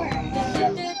 hours.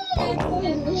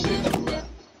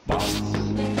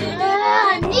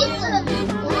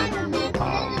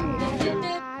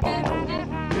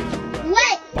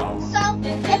 Wait, so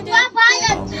if I buy a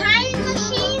time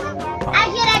machine, I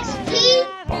get XP.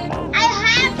 I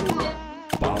have one.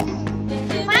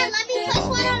 Fine, let me place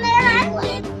one on their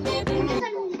island.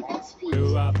 XP.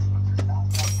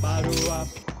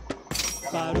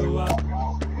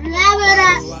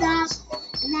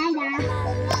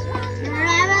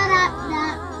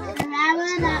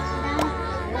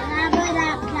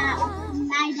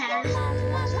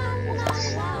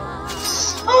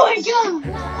 Oh my god!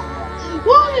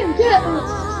 Oh my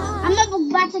goodness! I'm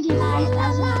about to get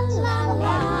 5,000.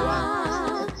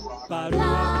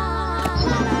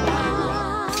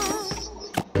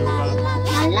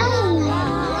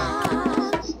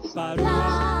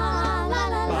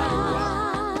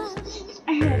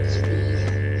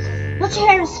 What's your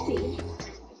hair speed?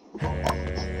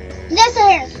 That's a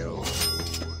hair speed.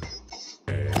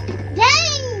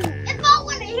 Dang! If I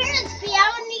want a hair speed, I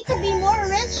would need to be more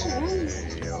rich.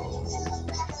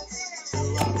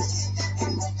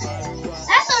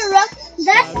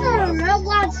 That's a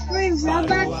Roblox free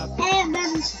Roblox, and that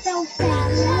is so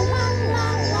fast.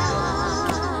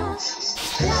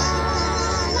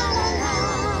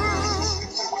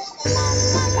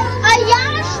 A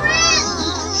Yashrin!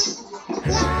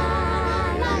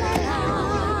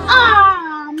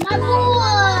 Ah, my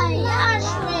boy,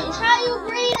 Yashrin. How you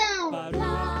breed him?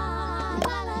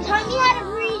 Tell me how to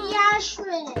breed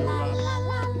Yashrin.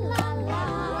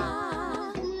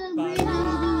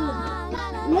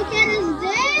 Look at his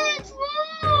dance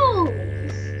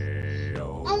moves!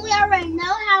 And we already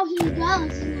know how he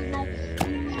goes.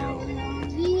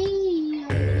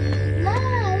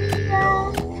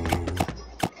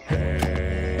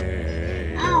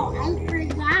 Oh, I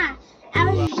forgot. I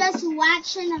was just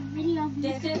watching a video of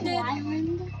Mythical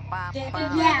Island.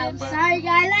 Yeah, I'm sorry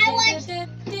guys. I watched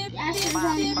Yash's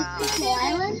on Mythical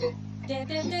Island.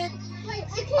 Wait, I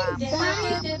can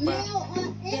buy mail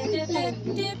on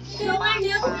anything. So I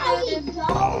know how he goes.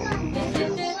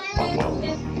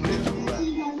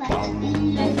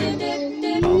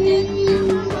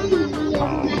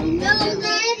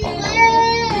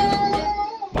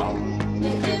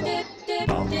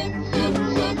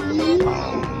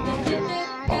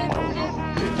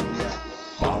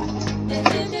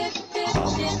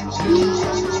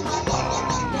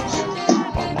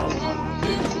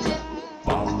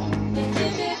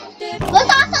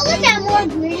 Let's also look at more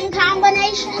breeding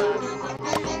combinations.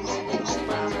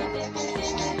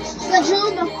 But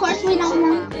Jude, of course, we don't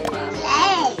know.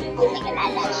 Hey, look at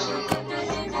that.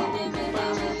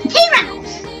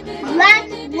 T-Rex! Black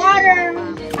water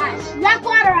ice. Black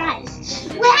water ice.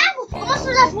 We have almost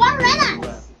enough water in us.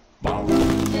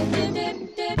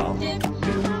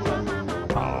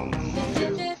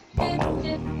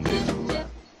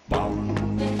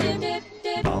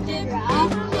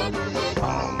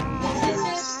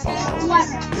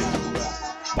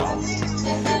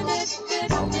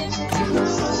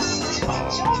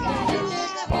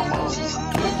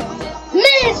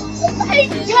 Hey,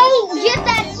 don't get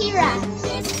that T-Rex.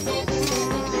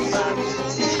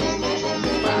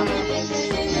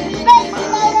 Space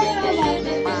Motor.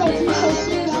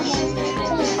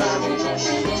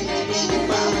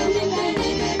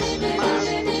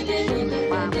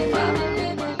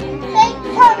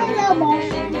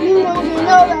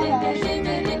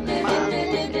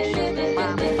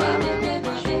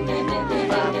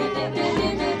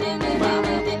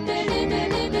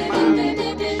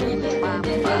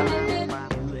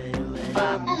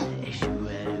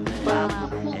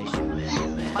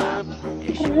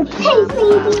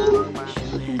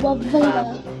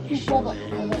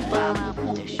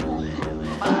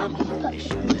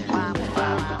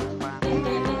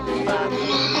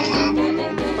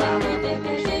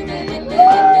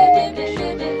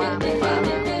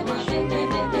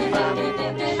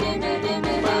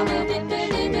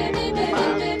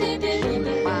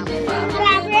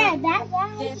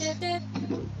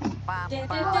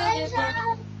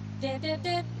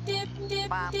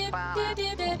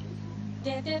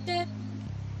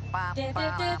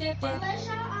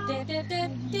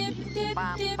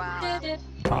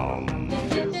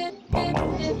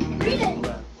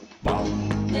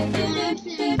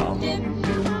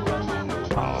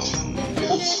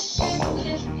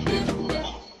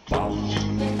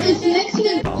 It's mixed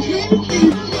with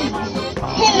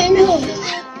him and who?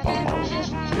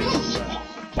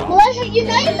 Melissa, you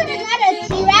know you could have got a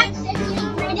T-Rex if you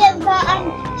breeded the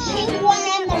pink one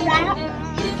and the rat.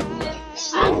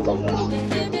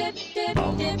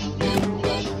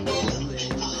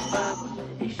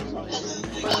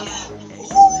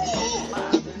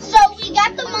 So we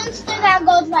got the monster that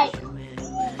goes like.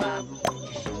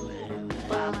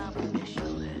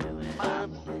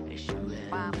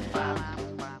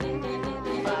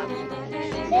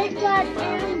 It got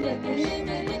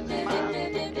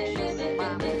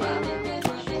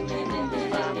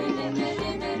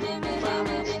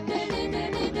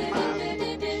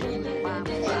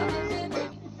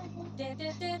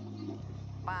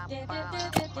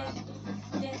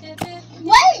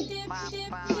Wait!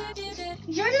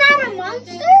 You're not a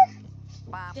monster?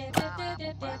 Not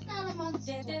a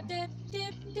monster. This.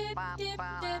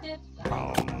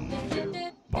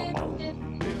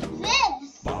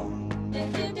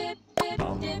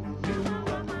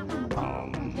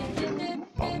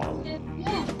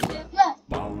 Yeah. Look.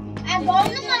 I go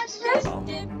in the monsters.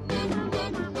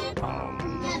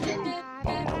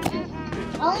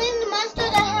 Only the monster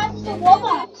that has the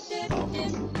robots.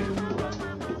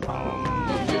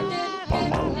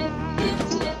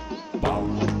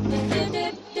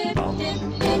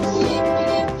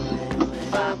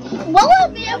 Will it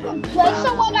be able to replace a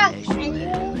robot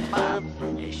anyway?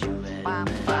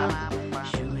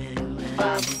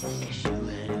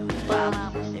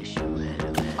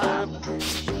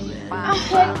 I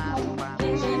hate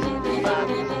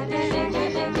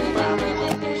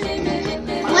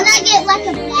when I get like a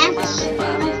batch of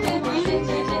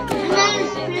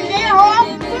coins, and then they're all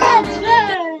broken.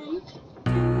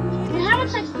 And how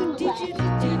much like food left?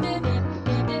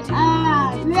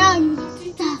 Run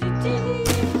stuff.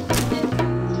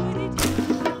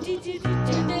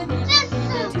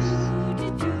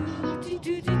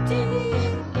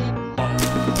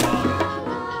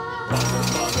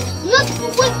 Look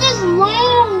with this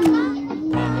long.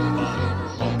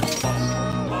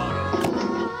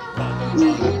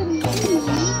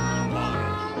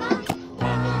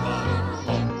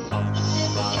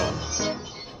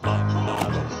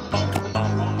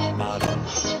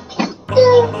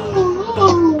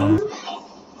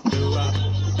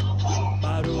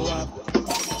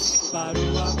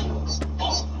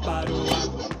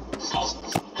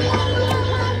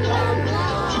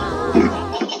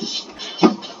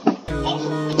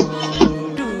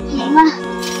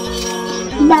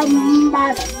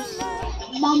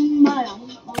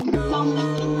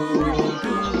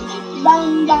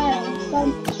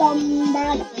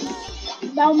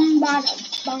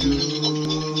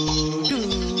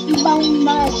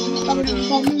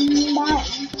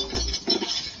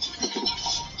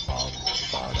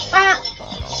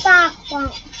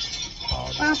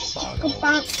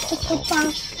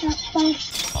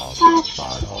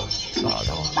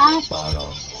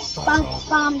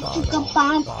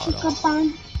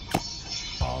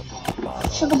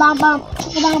 Sugar bomb bomb,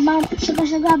 sugar bomb bomb, sugar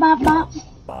sugar bomb bomb,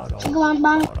 sugar bomb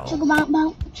bomb, sugar bomb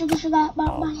bomb, sugar sugar bomb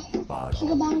bomb,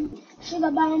 sugar bomb,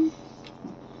 sugar bomb.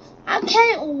 I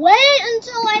can't wait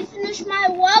until I finish my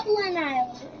Wublin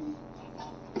Island.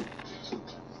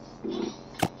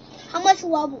 How much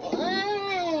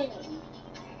Wublin?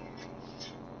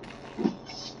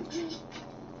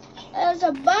 There's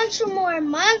a bunch of more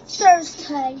monsters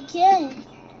to get.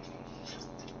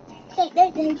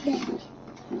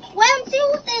 Well, see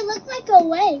what they look like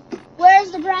awake.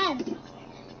 Where's the brand?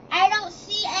 I don't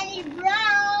see any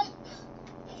brown.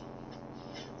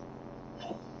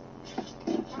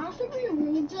 How could we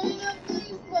read any of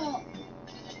these books?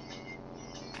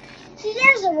 See,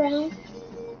 there's a brown.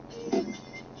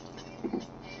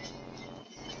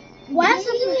 What's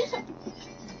the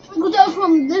go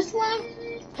from this one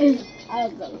is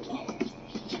ugly.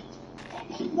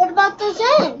 What about the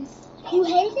ends? You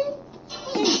hate it?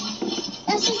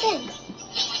 That's the thing.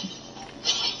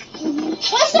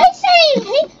 What's that saying?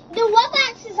 The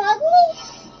Wublins is ugly?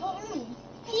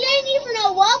 He ain't even a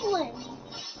wublin.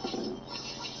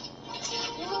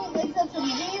 Oh, there's some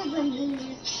beers in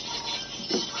here.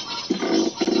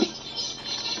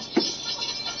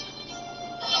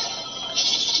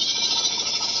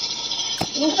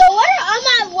 So what are all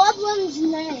my wublins'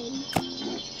 names?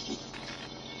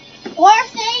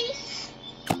 Warface,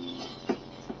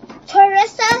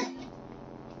 Teresa,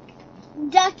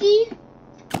 Ducky,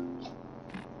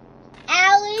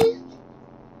 Allie,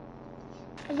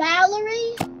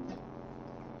 Valerie,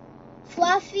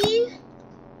 Fluffy,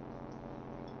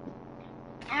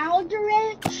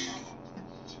 Aldrich,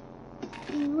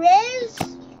 Riz,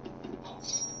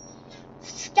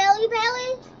 Skelly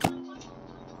Belly,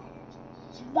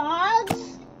 Boggs,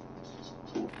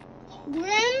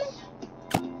 Grim,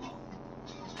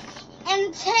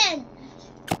 and 10.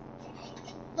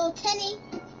 Little Tenny.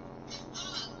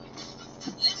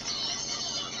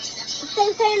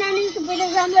 Stay saying I need to be the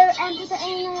number and put the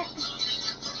internet.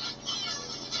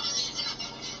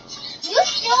 You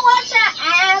still watch that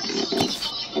app?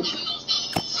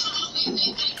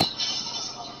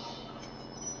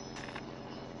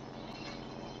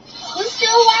 You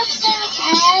still watch that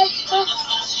app?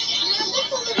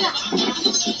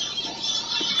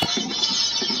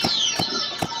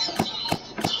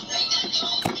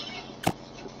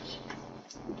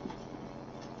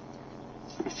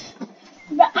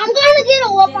 But I'm gonna get a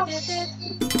Wublins.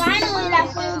 Finally,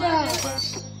 that's what I'm doing.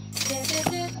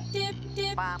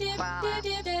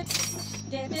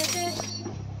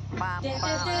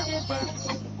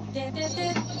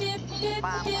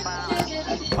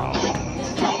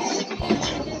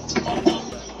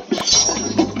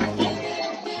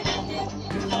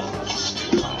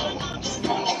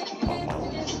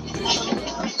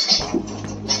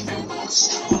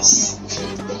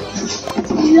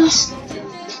 Yes.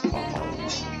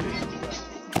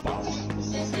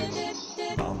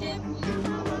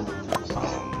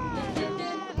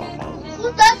 Who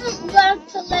doesn't love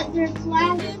to let their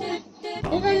flags fly?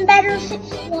 Even better 6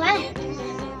 flags.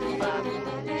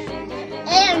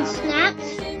 And snacks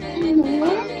in the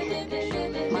wind.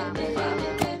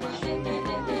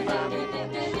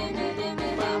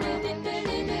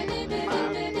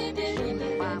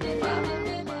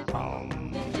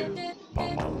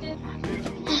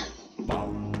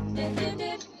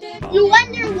 You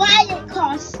wonder why it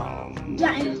costs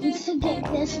diamonds to get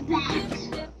this back.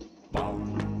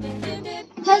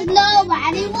 Cause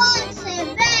nobody wants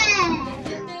it back.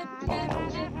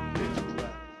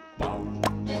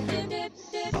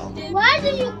 Why do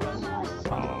you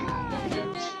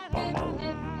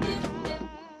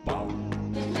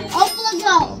open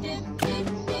go?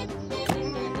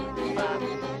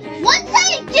 Once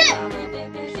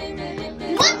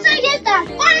I get that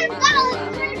 $5 per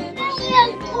million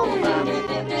coin,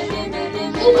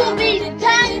 you will be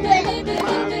done with it.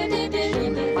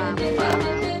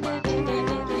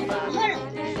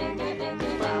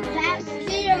 That's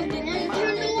the original.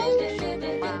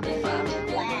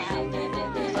 Wow.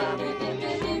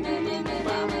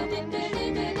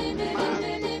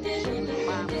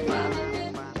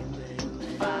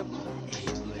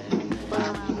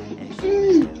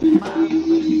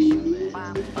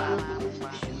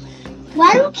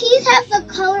 Why do keys have the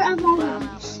color of our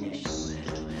roses?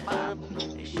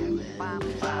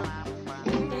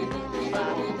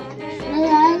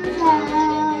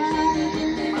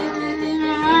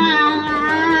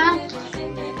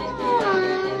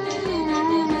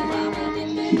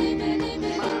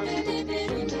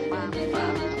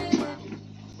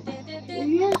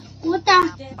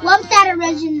 What would that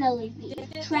originally be?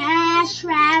 Trash.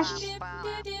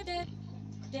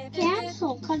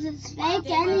 Cancel, cause it's fake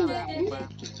anyway.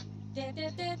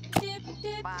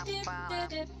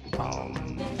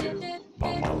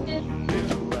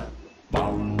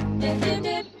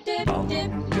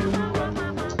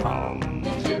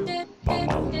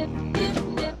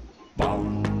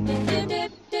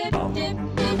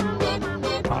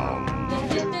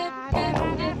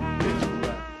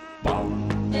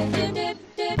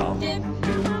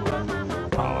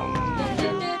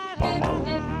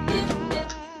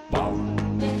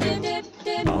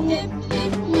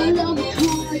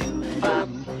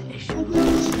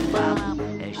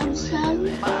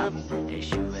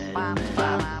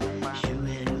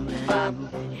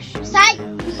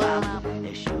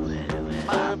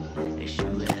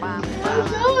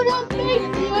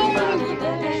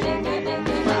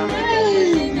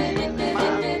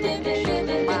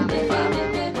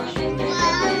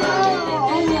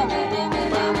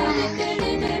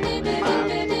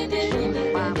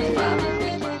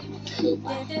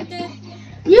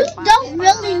 You don't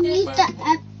really need the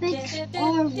epic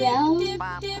or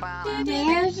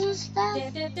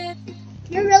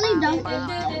You really don't need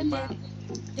them.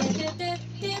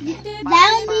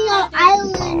 That'll mean your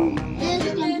island is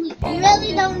complete. You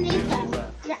really don't need them.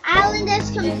 Your island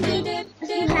is complete if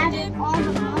you have all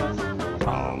the monsters.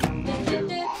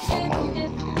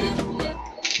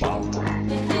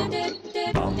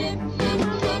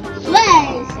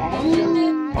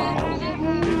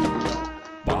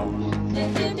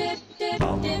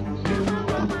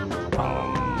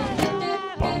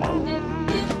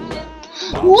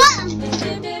 What?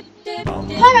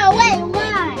 Hold on, wait,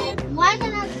 why? Why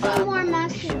can I see more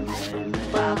masters?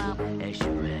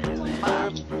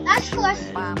 That's course.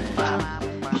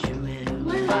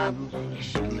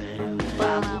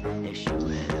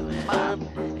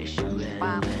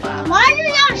 Why are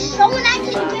y'all showing I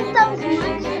can get those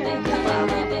monsters?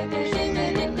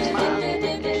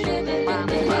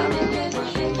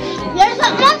 There's a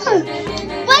monster!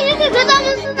 Wait, you can get those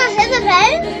monsters in the hidden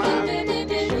bed?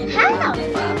 How?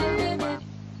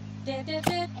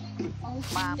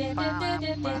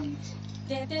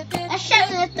 Let's check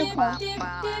mythical.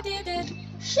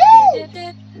 Shit!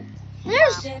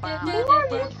 There's more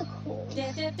mythical.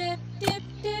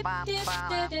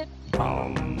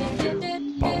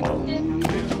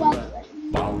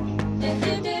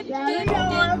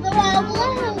 The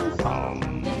wublins.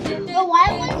 The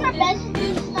white ones are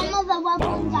basically some of the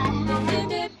wublins I have.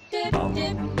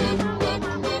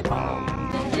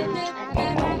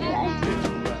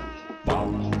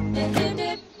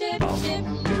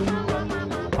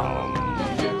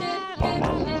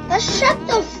 Let's check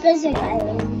the physic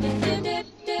island.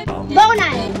 Bone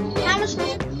island. How much was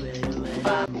it?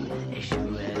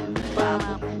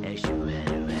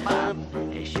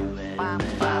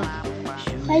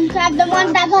 So you have the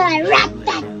ones that go like rat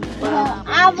that. Well,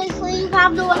 obviously you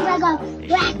have the ones that go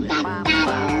rat that that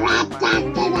rat that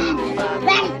that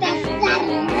rat that that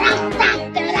rat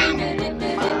that that.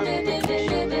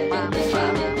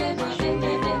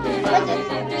 What's it?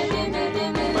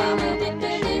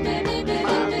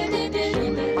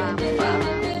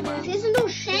 Seasonal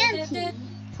shanty.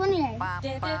 28.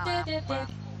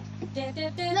 There's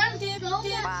so much seasonal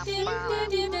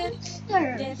monsters.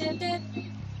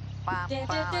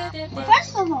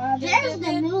 First of all, there's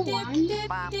the new one.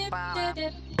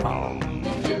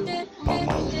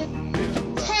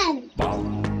 10.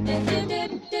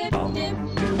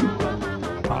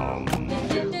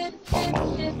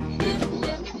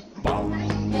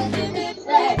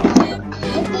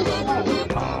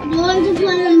 You want to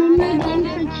play a memory game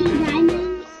for 2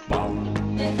 diamonds?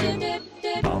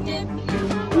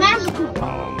 Magical.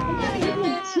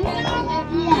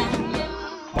 Yeah.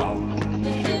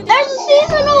 There's the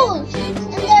seasonals! And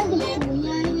then the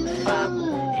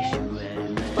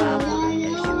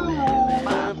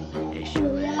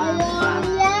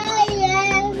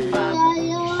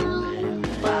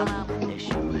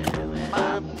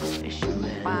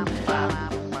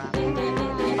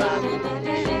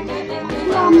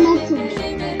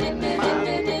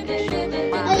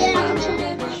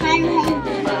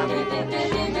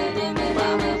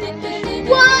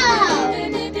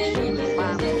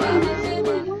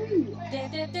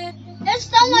there's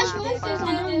so much monsters I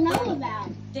don't know about.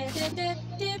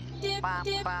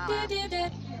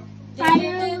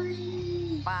 Fire.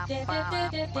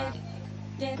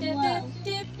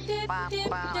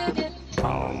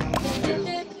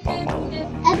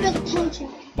 Epic Poacher.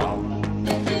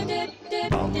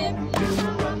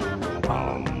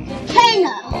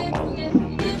 Kano.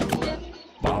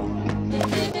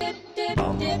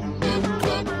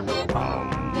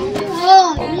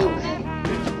 Oh, Luke.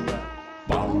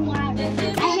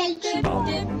 I hate you.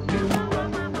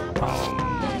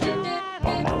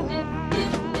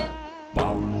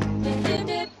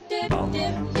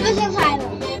 Wizard's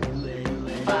Island.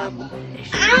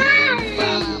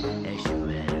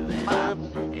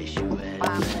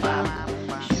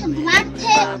 A black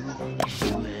tip.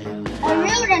 A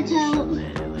Rudatoad.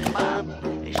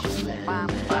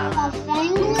 A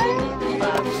Fangler.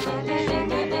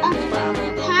 A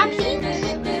Poppy.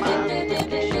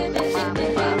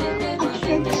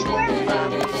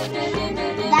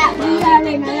 That we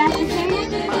already know that's a cannon.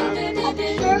 A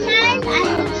pure mind, I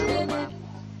hate you.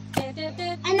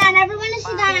 And I never want to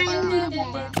see that island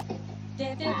again.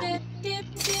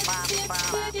 Wow.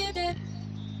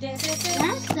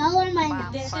 That's still in my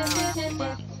nose.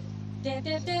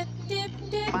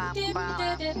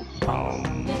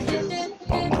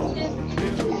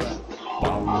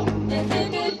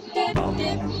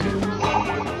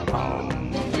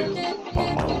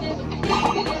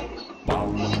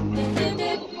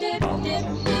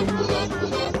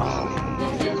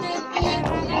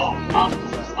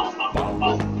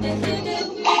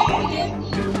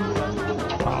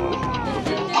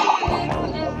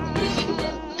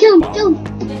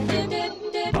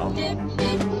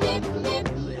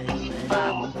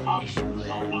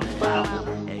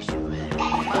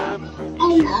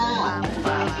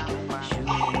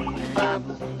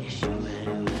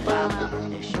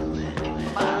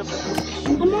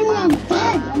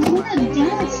 What a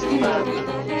dance studio.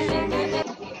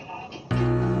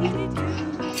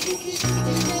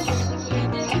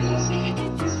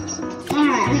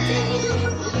 Alright.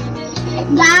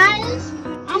 Guys,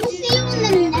 I'm gonna see you in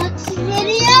the next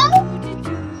video.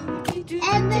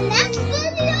 And the next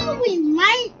video, we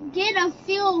might get a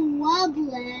few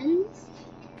wublins.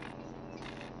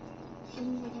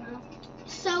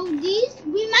 So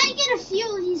we might get a few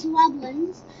of these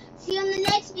wublins. See you in the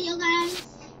next video, guys.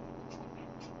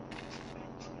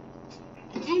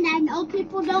 And I know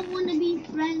people don't want to be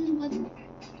friends with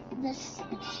this.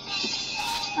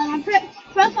 But my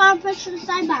profile picture is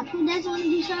Cybot. Who doesn't want to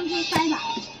be friends with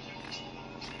Cybot?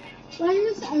 What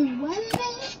is a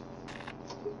wublin?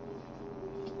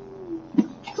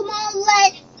 Come on,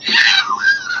 let's.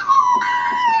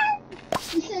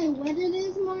 You say what it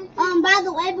is, Mark? By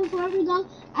the way, before we go,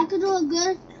 I could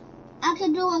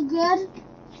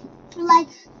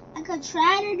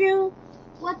try to do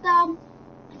what the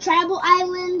Tribal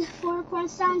Island forecourt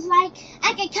sounds like.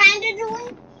 I could kind of do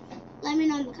it. Let me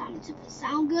know in the comments if it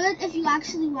sounds good, if you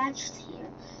actually watched here.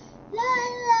 La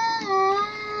la la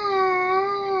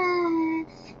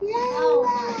la.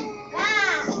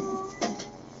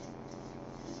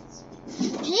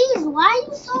 Jeez, why are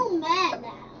you so mad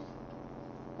now?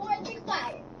 Boy, be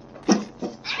quiet.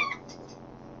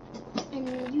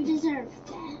 And you deserve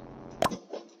that.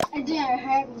 I did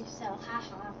hurt myself,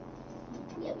 haha.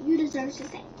 Yeah, you deserve to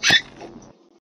say.